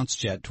been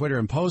announced yet. Twitter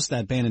imposed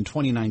that ban in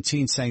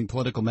 2019, saying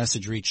political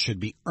message reach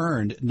should be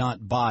earned,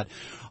 not bought.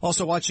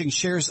 Also watching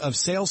shares of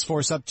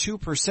Salesforce up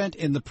 2%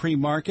 in the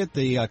pre-market.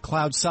 The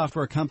cloud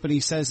software company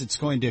says it's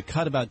going to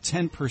cut about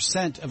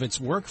 10% of its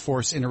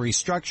workforce in a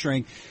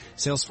restructuring.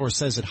 Salesforce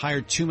says it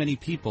hired too many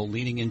people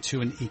leading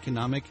into an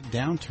economic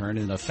downturn,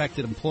 and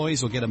affected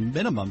employees will get a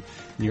minimum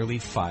nearly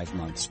 5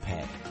 months'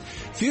 pay.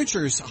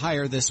 Futures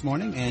higher this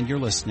morning, and you're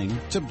listening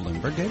to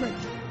Bloomberg Daybreak.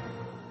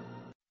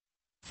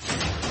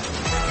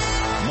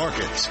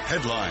 Markets,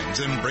 headlines,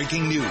 and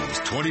breaking news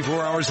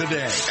 24 hours a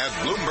day at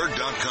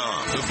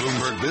Bloomberg.com, the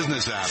Bloomberg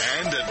Business app,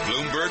 and at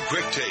Bloomberg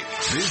Quick Take.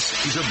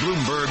 This is a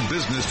Bloomberg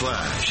Business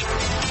Flash.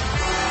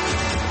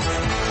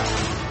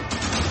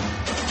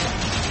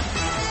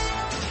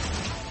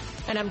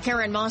 And I'm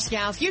Karen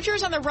Moscow.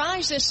 Futures on the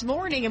rise this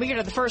morning, and we go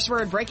to the First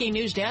Word breaking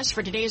news desk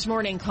for today's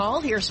morning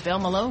call. Here's Bill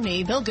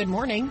Maloney. Bill, good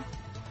morning.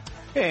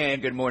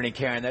 And good morning,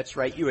 Karen. That's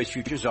right. U.S.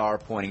 futures are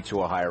pointing to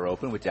a higher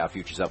open, with Dow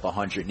futures up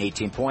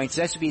 118 points.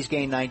 S&P's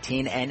gain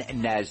 19, and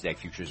NASDAQ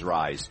futures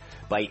rise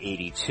by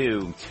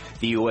 82.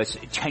 The U.S.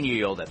 10-year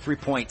yield at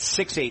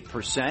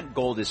 3.68%.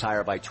 Gold is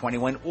higher by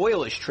 21.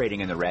 Oil is trading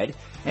in the red,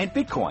 and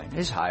Bitcoin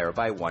is higher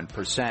by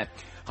 1%.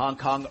 Hong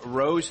Kong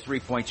rose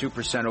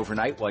 3.2%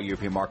 overnight, while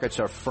European markets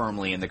are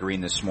firmly in the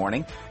green this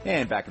morning.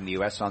 And back in the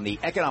U.S. on the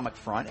economic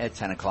front, at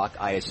 10 o'clock,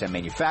 ISM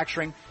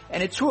manufacturing,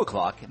 and at 2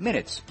 o'clock,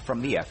 minutes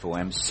from the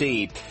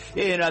FOMC.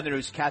 In other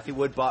news, Cathie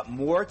Wood bought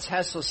more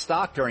Tesla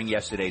stock during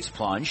yesterday's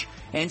plunge,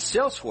 and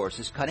Salesforce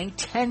is cutting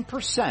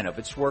 10% of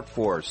its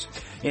workforce.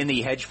 In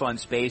the hedge fund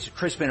space,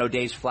 Crispin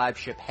O'Day's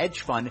flagship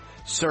hedge fund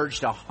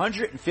surged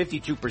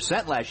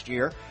 152% last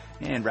year.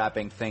 And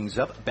wrapping things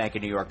up, Bank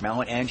of New York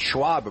Mellon and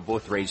Schwab are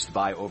both raised to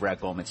buy over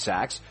at Goldman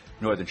Sachs.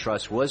 Northern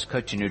Trust was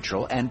cut to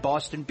neutral, and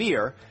Boston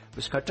Beer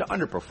was cut to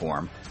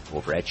underperform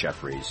over at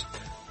Jefferies.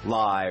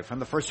 Live from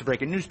the First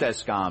Breaking News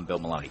Desk, I'm Bill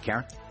Maloney.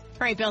 Karen?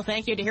 All right, Bill,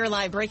 thank you. To hear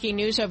live breaking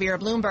news over your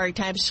Bloomberg,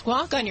 type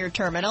squawk on your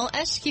terminal,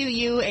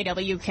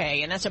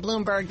 SQUAWK. And that's a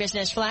Bloomberg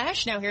Business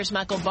Flash. Now here's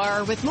Michael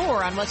Barr with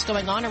more on what's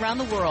going on around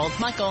the world.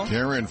 Michael.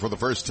 Karen, for the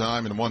first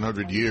time in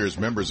 100 years,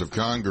 members of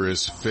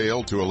Congress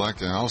failed to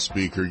elect a House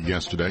Speaker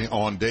yesterday.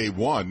 On day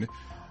one,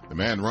 the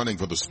man running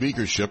for the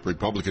speakership,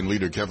 Republican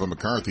leader Kevin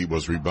McCarthy,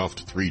 was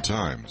rebuffed 3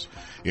 times.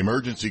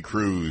 Emergency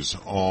crews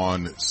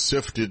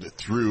sifted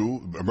through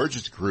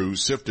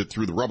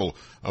the rubble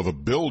of a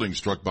building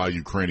struck by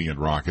Ukrainian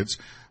rockets.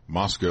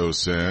 Moscow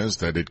says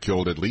that it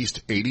killed at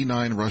least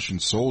 89 Russian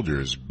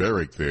soldiers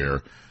buried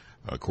there,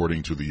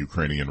 according to the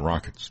Ukrainian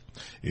rockets.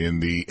 In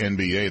the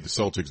NBA, the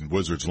Celtics and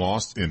Wizards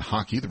lost. In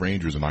hockey, the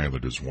Rangers and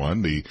Islanders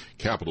won. The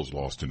Capitals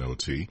lost in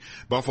OT.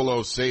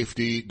 Buffalo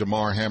safety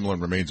DeMar Hamlin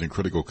remains in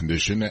critical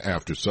condition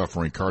after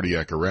suffering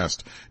cardiac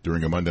arrest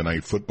during a Monday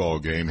Night Football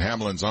game.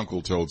 Hamlin's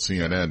uncle told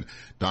CNN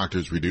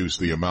doctors reduced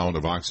the amount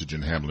of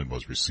oxygen Hamlin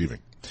was receiving.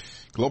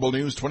 Global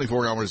news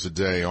 24 hours a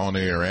day, on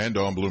air and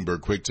on Bloomberg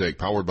Quick Take,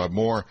 powered by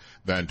more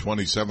than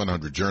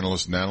 2,700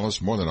 journalists and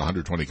analysts, more than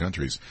 120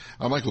 countries.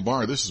 I'm Michael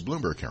Barr. This is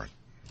Bloomberg, Karen.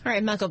 All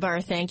right, Michael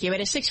Barr, thank you.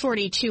 It is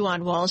 6:42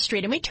 on Wall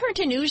Street, and we turn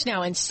to news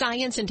now in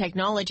science and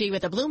technology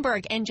with the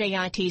Bloomberg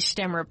NJIT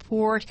STEM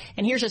report.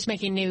 And here's what's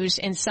making news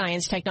in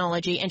science,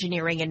 technology,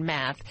 engineering, and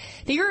math.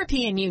 The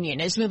European Union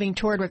is moving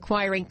toward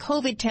requiring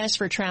COVID tests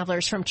for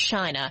travelers from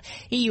China.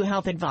 EU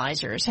health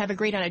advisors have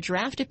agreed on a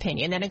draft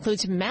opinion that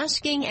includes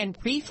masking and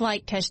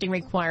pre-flight testing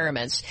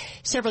requirements.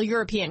 Several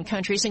European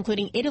countries,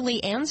 including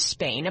Italy and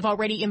Spain, have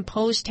already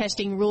imposed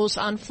testing rules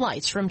on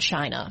flights from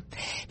China.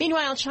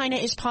 Meanwhile, China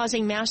is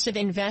pausing massive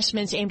investment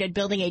investments aimed at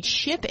building a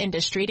chip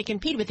industry to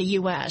compete with the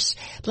U.S.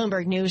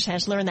 Bloomberg News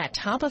has learned that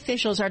top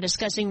officials are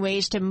discussing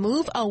ways to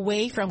move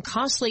away from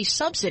costly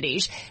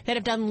subsidies that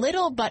have done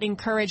little but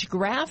encourage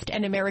graft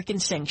and American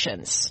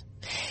sanctions.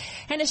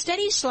 And a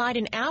steady slide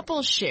in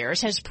Apple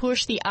shares has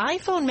pushed the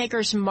iPhone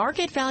maker's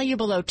market value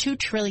below $2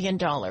 trillion.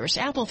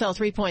 Apple fell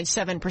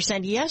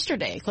 3.7%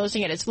 yesterday,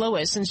 closing at its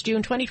lowest since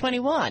June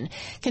 2021.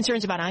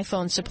 Concerns about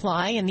iPhone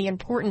supply and the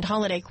important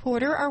holiday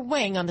quarter are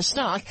weighing on the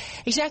stock.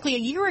 Exactly a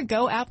year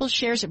ago, Apple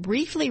shares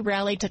briefly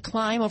rallied to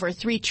climb over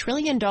 $3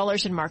 trillion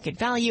in market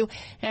value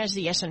as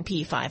the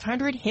S&P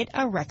 500 hit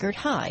a record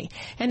high.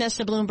 And that's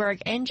the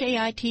Bloomberg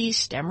NJIT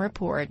STEM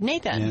report.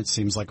 Nathan. Yeah, it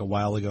seems like a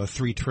while ago,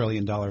 $3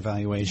 trillion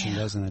valuation,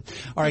 doesn't it?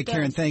 All right,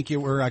 Karen, thank you.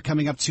 We're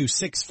coming up to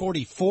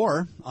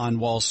 6:44 on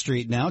Wall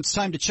Street now. It's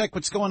time to check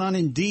what's going on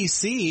in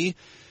D.C.,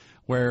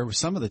 where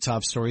some of the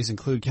top stories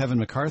include Kevin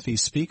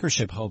McCarthy's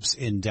speakership hopes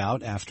in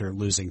doubt after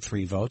losing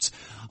 3 votes.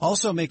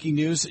 Also making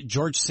news,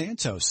 George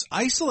Santos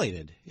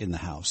isolated in the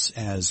House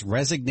as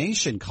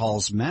resignation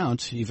calls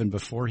mount even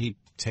before he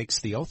takes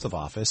the oath of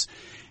office.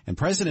 And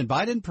President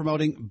Biden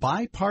promoting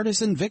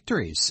bipartisan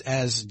victories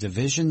as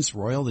divisions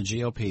roil the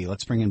GOP.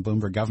 Let's bring in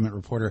Bloomberg government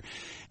reporter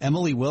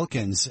Emily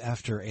Wilkins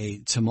after a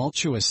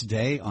tumultuous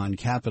day on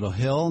Capitol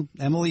Hill.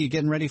 Emily, you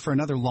getting ready for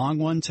another long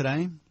one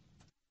today?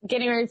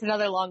 Getting ready for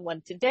another long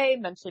one today,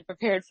 mentally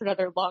prepared for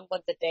another long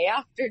one the day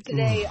after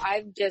today.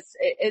 I'm just,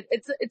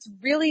 it's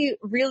really,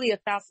 really a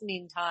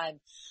fascinating time.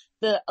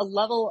 A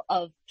level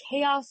of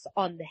chaos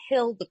on the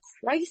Hill, the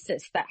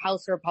crisis that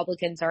House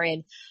Republicans are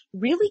in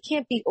really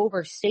can't be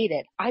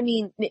overstated. I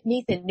mean,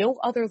 Nathan, no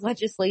other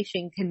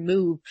legislation can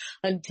move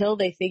until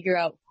they figure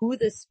out who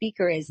the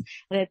speaker is.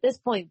 And at this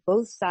point,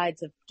 both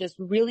sides have just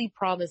really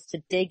promised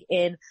to dig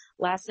in.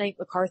 Last night,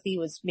 McCarthy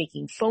was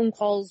making phone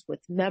calls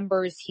with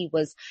members. He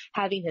was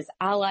having his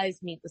allies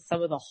meet with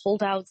some of the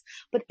holdouts,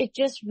 but it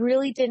just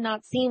really did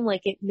not seem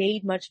like it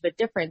made much of a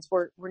difference.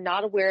 We're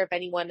not aware of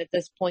anyone at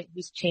this point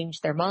who's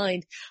changed their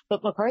mind,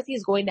 but McCarthy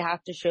is going to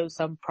have to show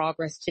some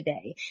progress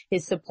today.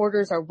 His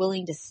supporters are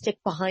willing to stick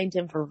behind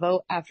him for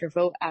vote after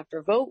vote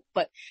after vote,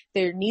 but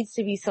there needs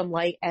to be some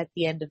light at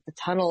the end of the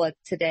tunnel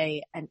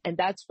today, and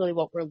that's really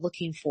what we're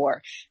looking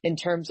for in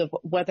terms of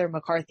whether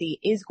McCarthy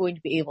is going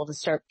to be able to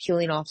start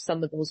peeling off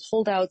some of those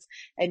holdouts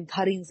and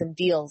cutting some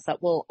deals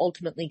that will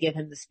ultimately give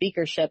him the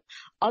speakership.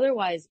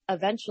 Otherwise,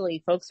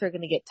 eventually, folks are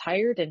going to get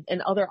tired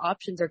and other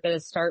options are going to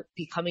start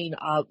becoming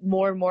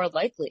more and more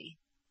likely.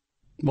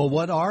 Well,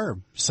 what are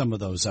some of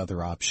those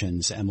other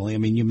options, Emily? I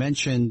mean, you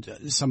mentioned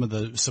some of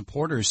the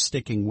supporters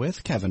sticking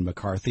with Kevin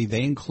McCarthy.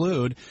 They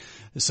include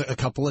a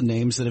couple of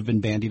names that have been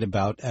bandied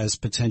about as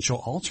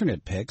potential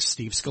alternate picks,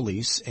 Steve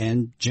Scalise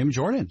and Jim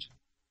Jordan.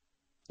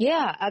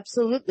 Yeah,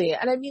 absolutely.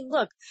 And I mean,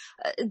 look,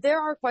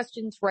 there are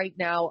questions right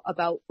now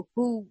about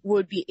who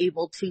would be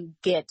able to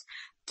get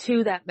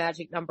to that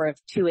magic number of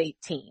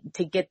 218,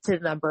 to get to the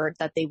number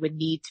that they would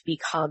need to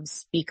become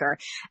speaker.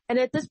 And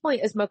at this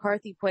point, as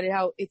McCarthy pointed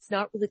out, it's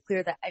not really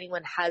clear that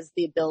anyone has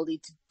the ability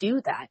to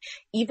do that,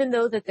 even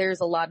though that there's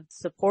a lot of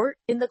support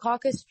in the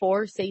caucus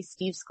for, say,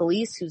 Steve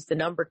Scalise, who's the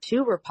number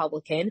 2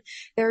 Republican.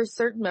 There are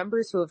certain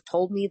members who have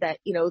told me that,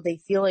 you know, they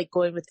feel like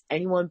going with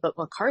anyone but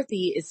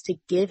McCarthy is to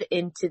give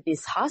into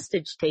this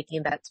hostage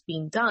taking that's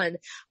being done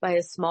by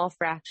a small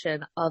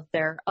fraction of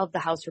the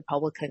House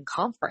Republican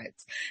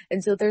conference.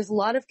 And so there's a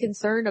lot of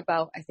concern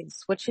about, I think,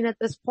 switching at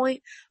this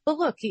point. But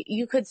look,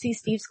 you could see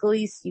Steve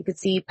Scalise, you could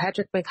see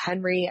Patrick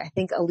McHenry, I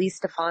think Elise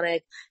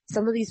Stefanik,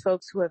 some of these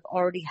folks who have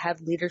already had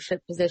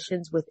leadership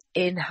positions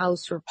within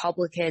House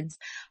Republicans.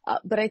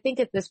 But I think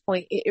at this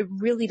point, it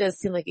really does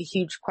seem like a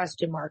huge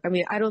question mark. I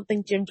mean, I don't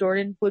think Jim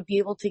Jordan would be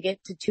able to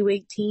get to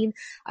 218.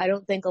 I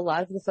don't think a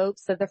lot of the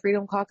folks that the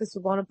Freedom Caucus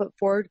would want to put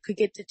forward could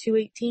get to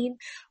 218.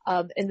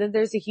 And then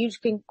there's a huge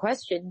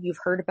question. You've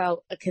heard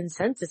about a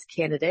consensus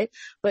candidate,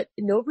 but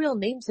no real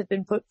names have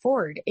been put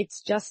forward.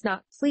 It's just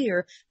not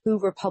clear who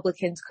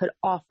Republicans could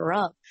offer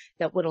up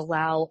that would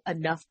allow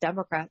enough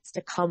Democrats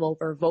to come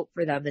over, vote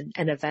for them,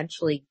 and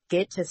eventually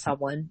get to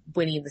someone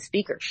winning the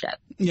speakership.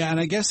 Yeah,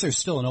 and I guess there's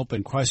still an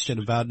open question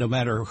about no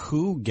matter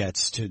who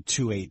gets to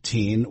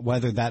 218,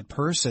 whether that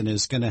person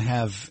is going to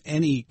have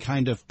any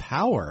kind of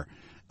power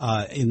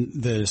in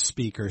the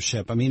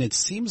speakership. I mean, it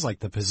seems like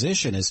the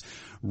position is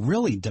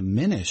really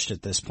diminished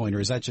at this point,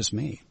 or is that just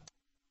me?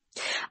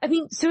 I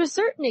mean, to a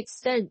certain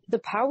extent, the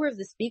power of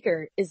the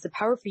speaker is the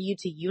power for you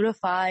to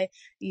unify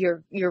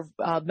your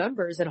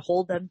members and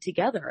hold them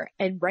together.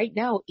 And right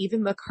now,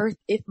 even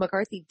if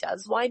McCarthy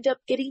does wind up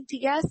getting to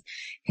yes,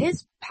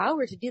 his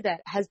power to do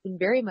that has been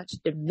very much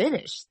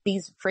diminished.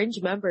 These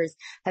fringe members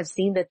have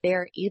seen that they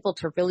are able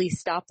to really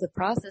stop the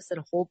process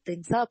and hold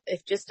things up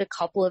if just a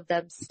couple of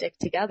them stick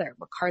together.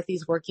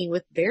 McCarthy's working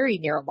with very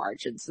narrow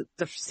margins,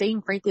 the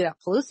same, frankly, that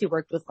Pelosi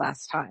worked with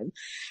last time.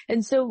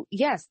 And so,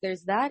 yes,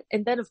 there's that.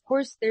 And then, of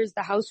course, there's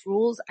the House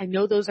rules. I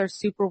know those are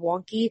super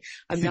wonky.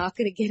 I'm not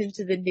going to get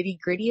into the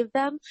nitty-gritty of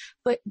them.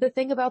 But the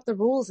thing about the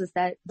rules is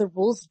that the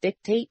rules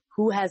dictate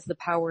who has the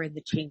power in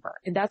the chamber.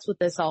 And that's what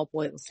this all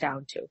boils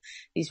down to.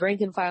 These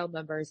rank and file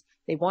members,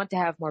 they want to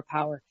have more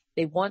power.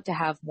 They want to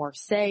have more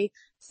say.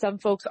 Some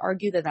folks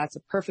argue that that's a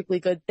perfectly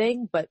good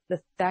thing, but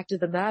the fact of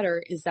the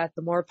matter is that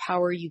the more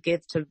power you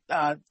give to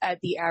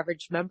the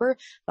average member,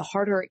 the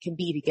harder it can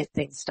be to get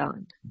things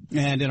done.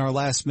 And in our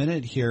last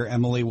minute here,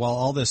 Emily, while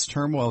all this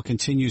turmoil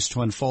continues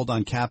to unfold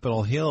on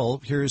Capitol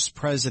Hill, here's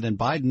President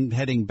Biden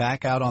heading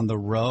back out on the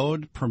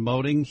road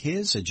promoting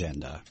his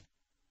agenda.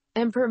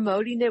 And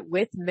promoting it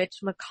with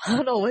Mitch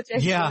McConnell, which I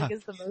feel like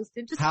is the most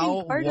interesting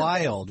part of it. How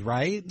wild,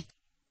 right?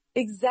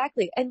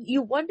 Exactly. And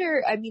you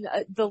wonder, I mean,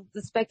 the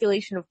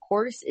speculation, of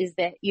course, is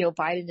that,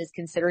 Biden is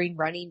considering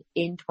running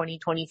in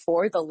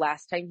 2024. The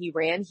last time he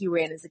ran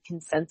as a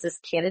consensus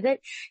candidate.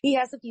 He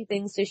has a few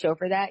things to show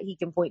for that. He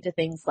can point to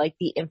things like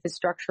the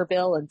infrastructure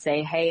bill and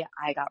say, hey,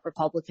 I got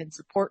Republican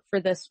support for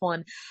this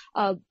one.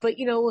 But,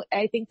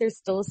 I think there's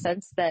still a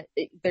sense that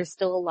there's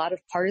still a lot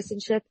of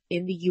partisanship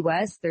in the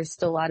U.S. There's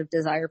still a lot of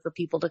desire for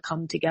people to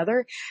come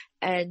together.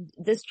 And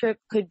this trip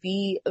could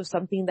be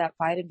something that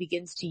Biden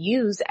begins to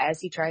use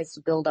as he tries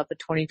to build up a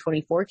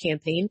 2024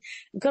 campaign.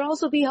 It could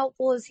also be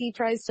helpful as he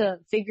tries to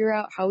figure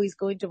out how he's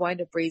going to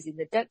wind up raising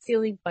the debt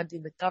ceiling,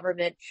 funding the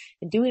government,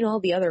 and doing all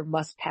the other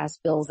must-pass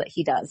bills that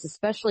he does,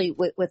 especially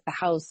with the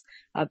House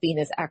being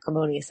as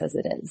acrimonious as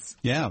it is.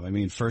 Yeah, I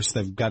mean, first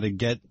they've got to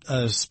get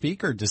a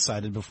speaker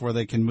decided before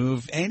they can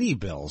move any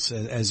bills,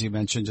 as you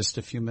mentioned just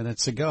a few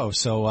minutes ago.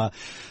 So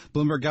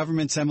Bloomberg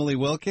Government's Emily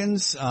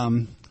Wilkins,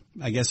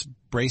 I guess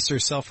brace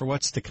yourself for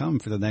what's to come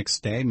for the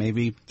next day,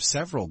 maybe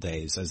several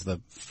days, as the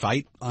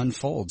fight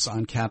unfolds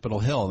on Capitol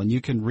Hill. And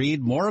you can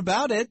read more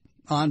about it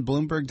on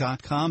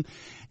Bloomberg.com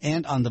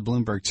and on the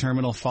Bloomberg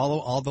terminal. Follow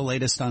all the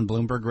latest on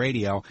Bloomberg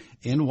Radio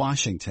in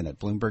Washington at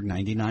Bloomberg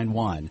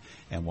 99.1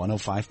 and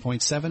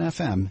 105.7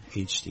 FM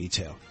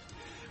HD2.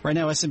 Right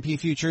now, S&P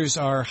futures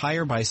are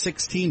higher by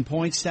 16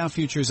 points. Dow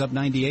futures up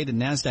 98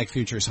 and NASDAQ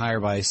futures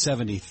higher by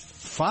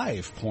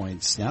 75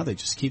 points. Now they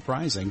just keep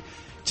rising.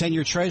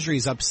 10-year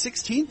Treasuries up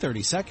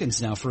 16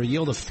 seconds now for a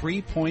yield of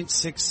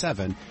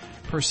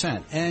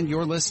 3.67%. And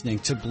you're listening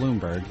to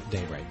Bloomberg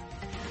Daybreak.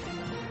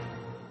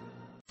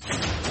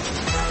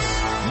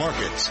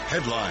 Markets,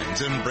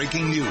 headlines, and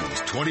breaking news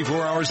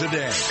 24 hours a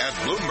day at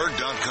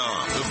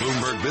Bloomberg.com, the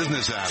Bloomberg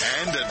Business app,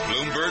 and at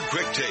Bloomberg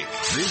Quick Take.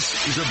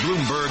 This is a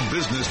Bloomberg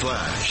Business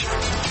Flash.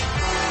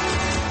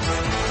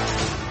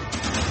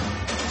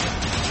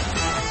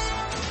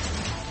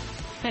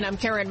 And I'm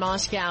Karen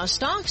Moscow.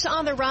 Stocks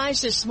on the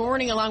rise this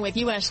morning along with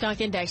U.S.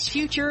 stock index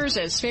futures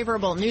as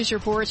favorable news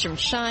reports from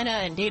China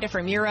and data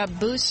from Europe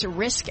boosts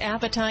risk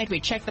appetite. We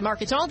check the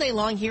markets all day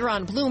long here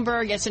on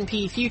Bloomberg.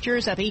 S&P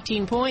futures up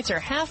 18 points or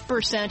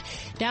 0.5%.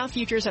 Dow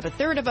futures up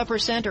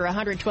 1/3% or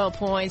 112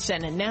 points.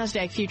 And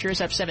NASDAQ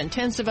futures up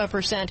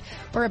 0.7%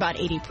 or about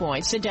 80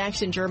 points. The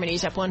DAX in Germany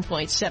is up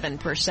 1.7%.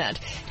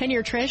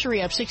 10-year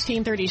Treasury up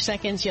 16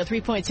 seconds, yield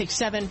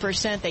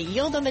 3.67%. The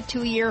yield on the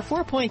 2-year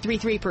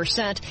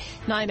 4.33%.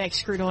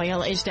 NYMEX crude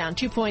oil is down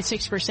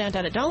 2.6%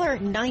 at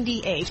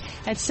 $1.98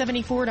 at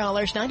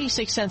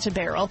 $74.96 a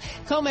barrel.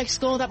 COMEX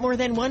gold up more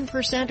than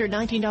 1% or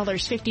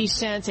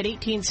 $19.50 at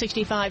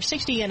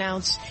 $18.65.60 an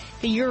ounce.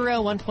 The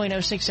euro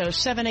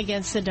 1.0607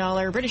 against the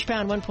dollar. British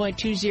pound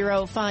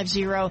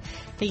 1.2050.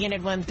 The yen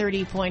at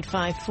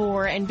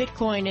 130.54. And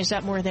Bitcoin is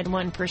up more than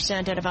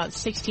 1% at about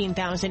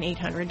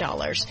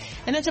 $16,800.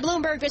 And that's a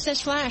Bloomberg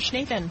Business Flash.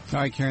 Nathan.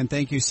 All right, Karen,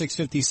 thank you.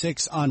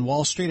 6:56 on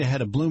Wall Street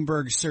ahead of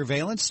Bloomberg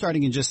surveillance.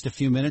 Starting in just a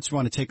few minutes, we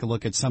want to take a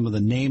look at some of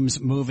the names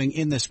moving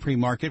in this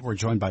pre-market. We're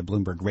joined by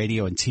Bloomberg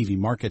Radio and TV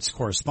markets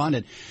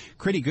correspondent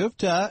Kriti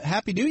Gupta.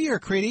 Happy New Year,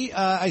 Kriti.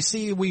 I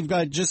see we've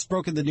just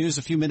broken the news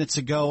a few minutes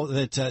ago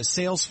that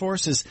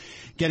Salesforce is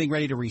getting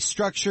ready to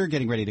restructure,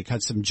 getting ready to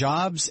cut some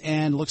jobs,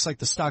 and looks like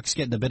the stock's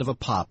getting a bit of a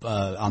pop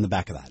on the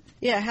back of that.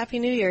 Yeah, Happy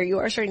New Year. You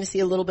are starting to see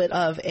a little bit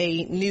of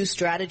a new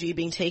strategy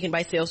being taken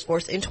by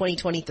Salesforce in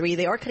 2023.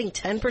 They are cutting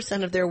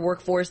 10% of their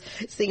workforce,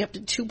 seeing up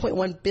to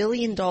 $2.1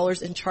 billion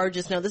in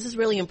charges. Now, this is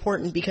really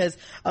important because,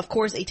 of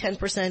course, a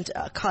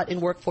 10% cut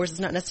in workforce is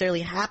not necessarily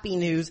happy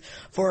news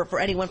for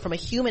anyone from a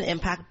human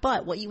impact.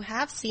 But what you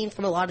have seen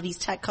from a lot of these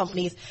tech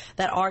companies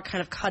that are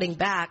kind of cutting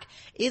back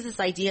is this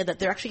idea that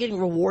they're actually getting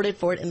rewarded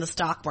for it in the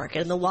stock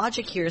market. And the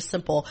logic here is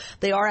simple.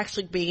 They are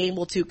actually being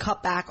able to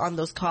cut back on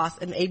those costs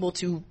and able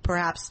to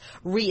perhaps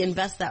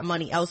reinvest that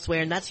money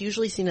elsewhere. And that's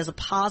usually seen as a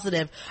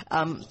positive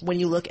when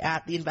you look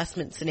at the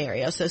investment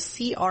scenario. So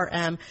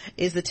CRM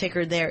is the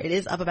ticker there. It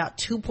is up about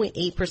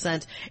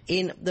 2.8%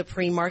 in the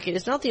pre-market.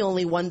 It's not the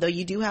only one, though.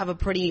 You do have a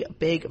pretty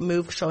big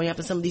move showing up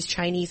in some of these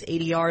Chinese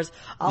ADRs.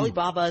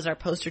 Alibaba is our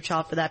poster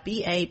child for that.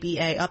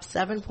 BA up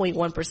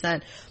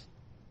 7.1%.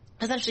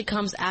 Essentially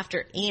comes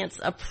after Ant's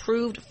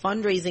approved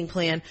fundraising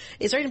plan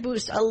is starting to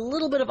boost a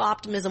little bit of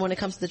optimism when it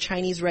comes to the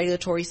Chinese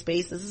regulatory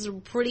space. This is a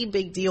pretty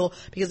big deal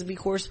because, of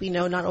course, we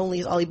know not only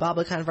is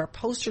Alibaba kind of our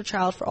poster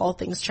child for all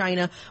things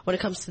China when it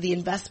comes to the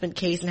investment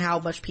case and how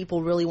much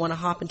people really want to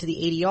hop into the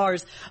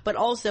ADRs, but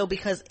also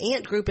because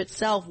Ant Group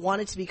itself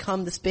wanted to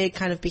become this big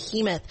kind of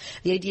behemoth,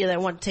 the idea that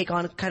it wanted to take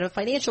on kind of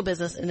financial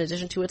business in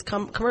addition to its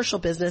commercial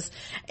business,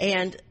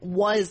 and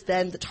was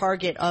then the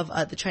target of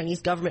the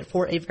Chinese government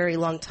for a very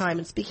long time.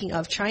 And speaking speaking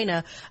of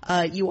China,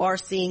 you are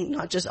seeing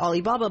not just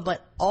Alibaba,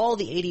 but all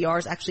the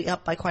ADRs actually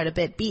up by quite a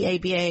bit.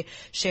 BABA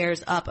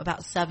shares up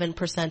about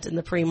 7% in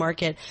the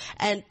pre-market.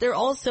 And they're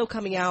also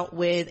coming out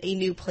with a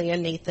new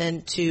plan,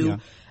 Nathan, to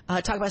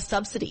talk about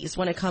subsidies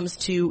when it comes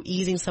to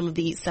easing some of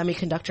the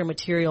semiconductor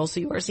materials. So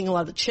you are seeing a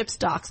lot of the chip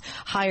stocks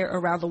higher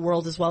around the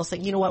world as well,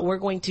 saying, you know what, we're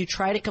going to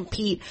try to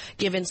compete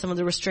given some of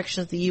the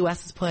restrictions the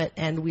U.S. has put,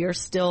 and we are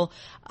still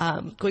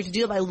going to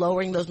do it by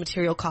lowering those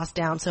material costs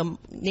down. So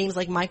names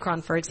like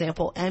Micron, for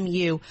example,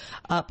 MU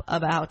up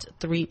about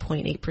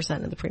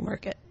 3.8% in the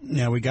pre-market.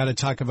 Yeah, we got to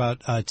talk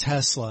about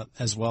Tesla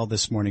as well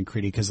this morning,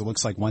 Creedy, because it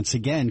looks like once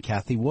again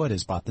Cathie Wood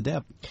has bought the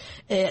dip.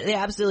 They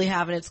absolutely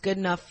have, and it's good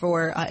enough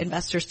for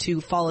investors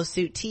to follow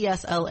suit.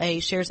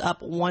 TSLA shares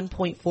up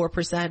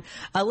 1.4%.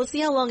 Let's see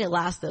how long it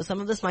lasts, though.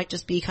 Some of this might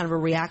just be kind of a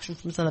reaction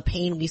from some of the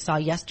pain we saw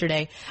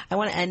yesterday. I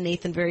want to end,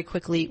 Nathan, very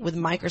quickly with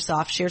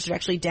Microsoft. Shares are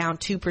actually down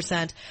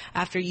 2%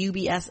 after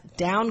UBS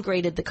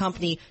downgraded the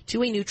company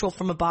to a neutral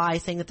from a buy,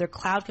 saying that their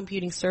cloud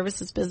computing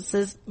services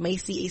businesses may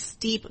see a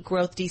steep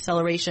growth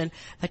deceleration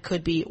that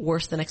could be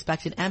worse than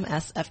expected.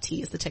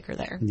 MSFT is the ticker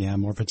there. Yeah,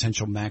 more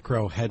potential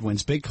macro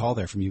headwinds. Big call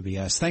there from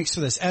UBS. Thanks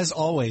for this. As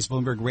always,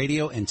 Bloomberg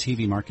Radio and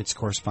TV markets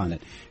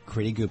correspondent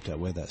Kriti Gupta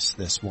with us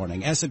this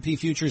morning. S&P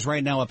futures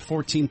right now up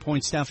 14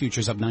 points. Dow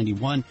futures up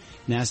 91.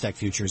 NASDAQ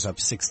futures up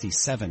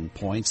 67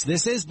 points.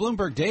 This is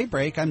Bloomberg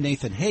Daybreak. I'm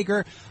Nathan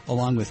Hager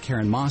along with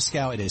Karen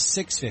Moscow. It is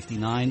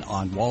 6:59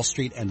 on Wall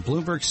Street, and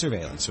Bloomberg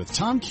Surveillance with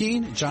Tom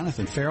Keene,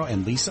 Jonathan Farrow,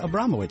 and Lisa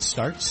Abramowitz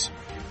starts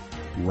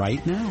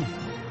right now.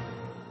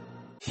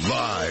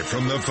 Live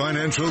from the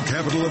financial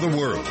capital of the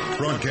world,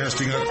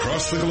 broadcasting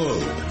across the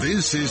globe,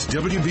 this is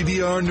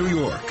WBBR New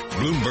York,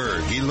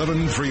 Bloomberg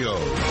 1130.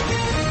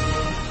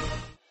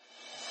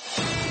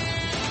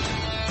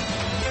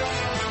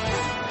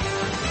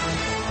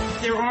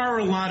 There are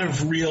a lot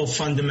of real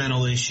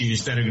fundamental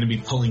issues that are going to be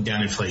pulling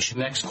down inflation.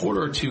 Next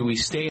quarter or two, we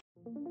stay.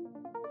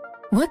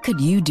 What could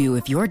you do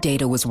if your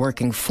data was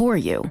working for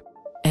you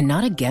and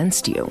not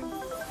against you?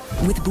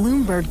 With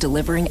Bloomberg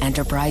delivering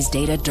enterprise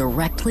data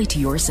directly to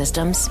your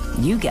systems,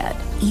 you get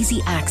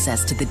easy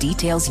access to the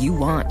details you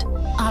want,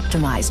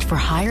 optimized for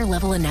higher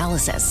level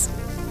analysis,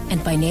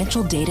 and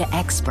financial data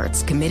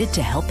experts committed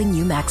to helping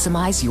you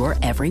maximize your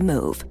every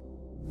move.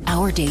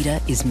 Our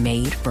data is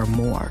made for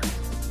more,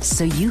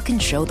 so you can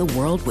show the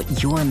world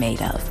what you're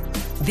made of.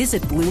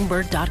 Visit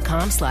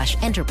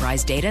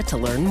Bloomberg.com/enterprise data to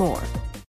learn more.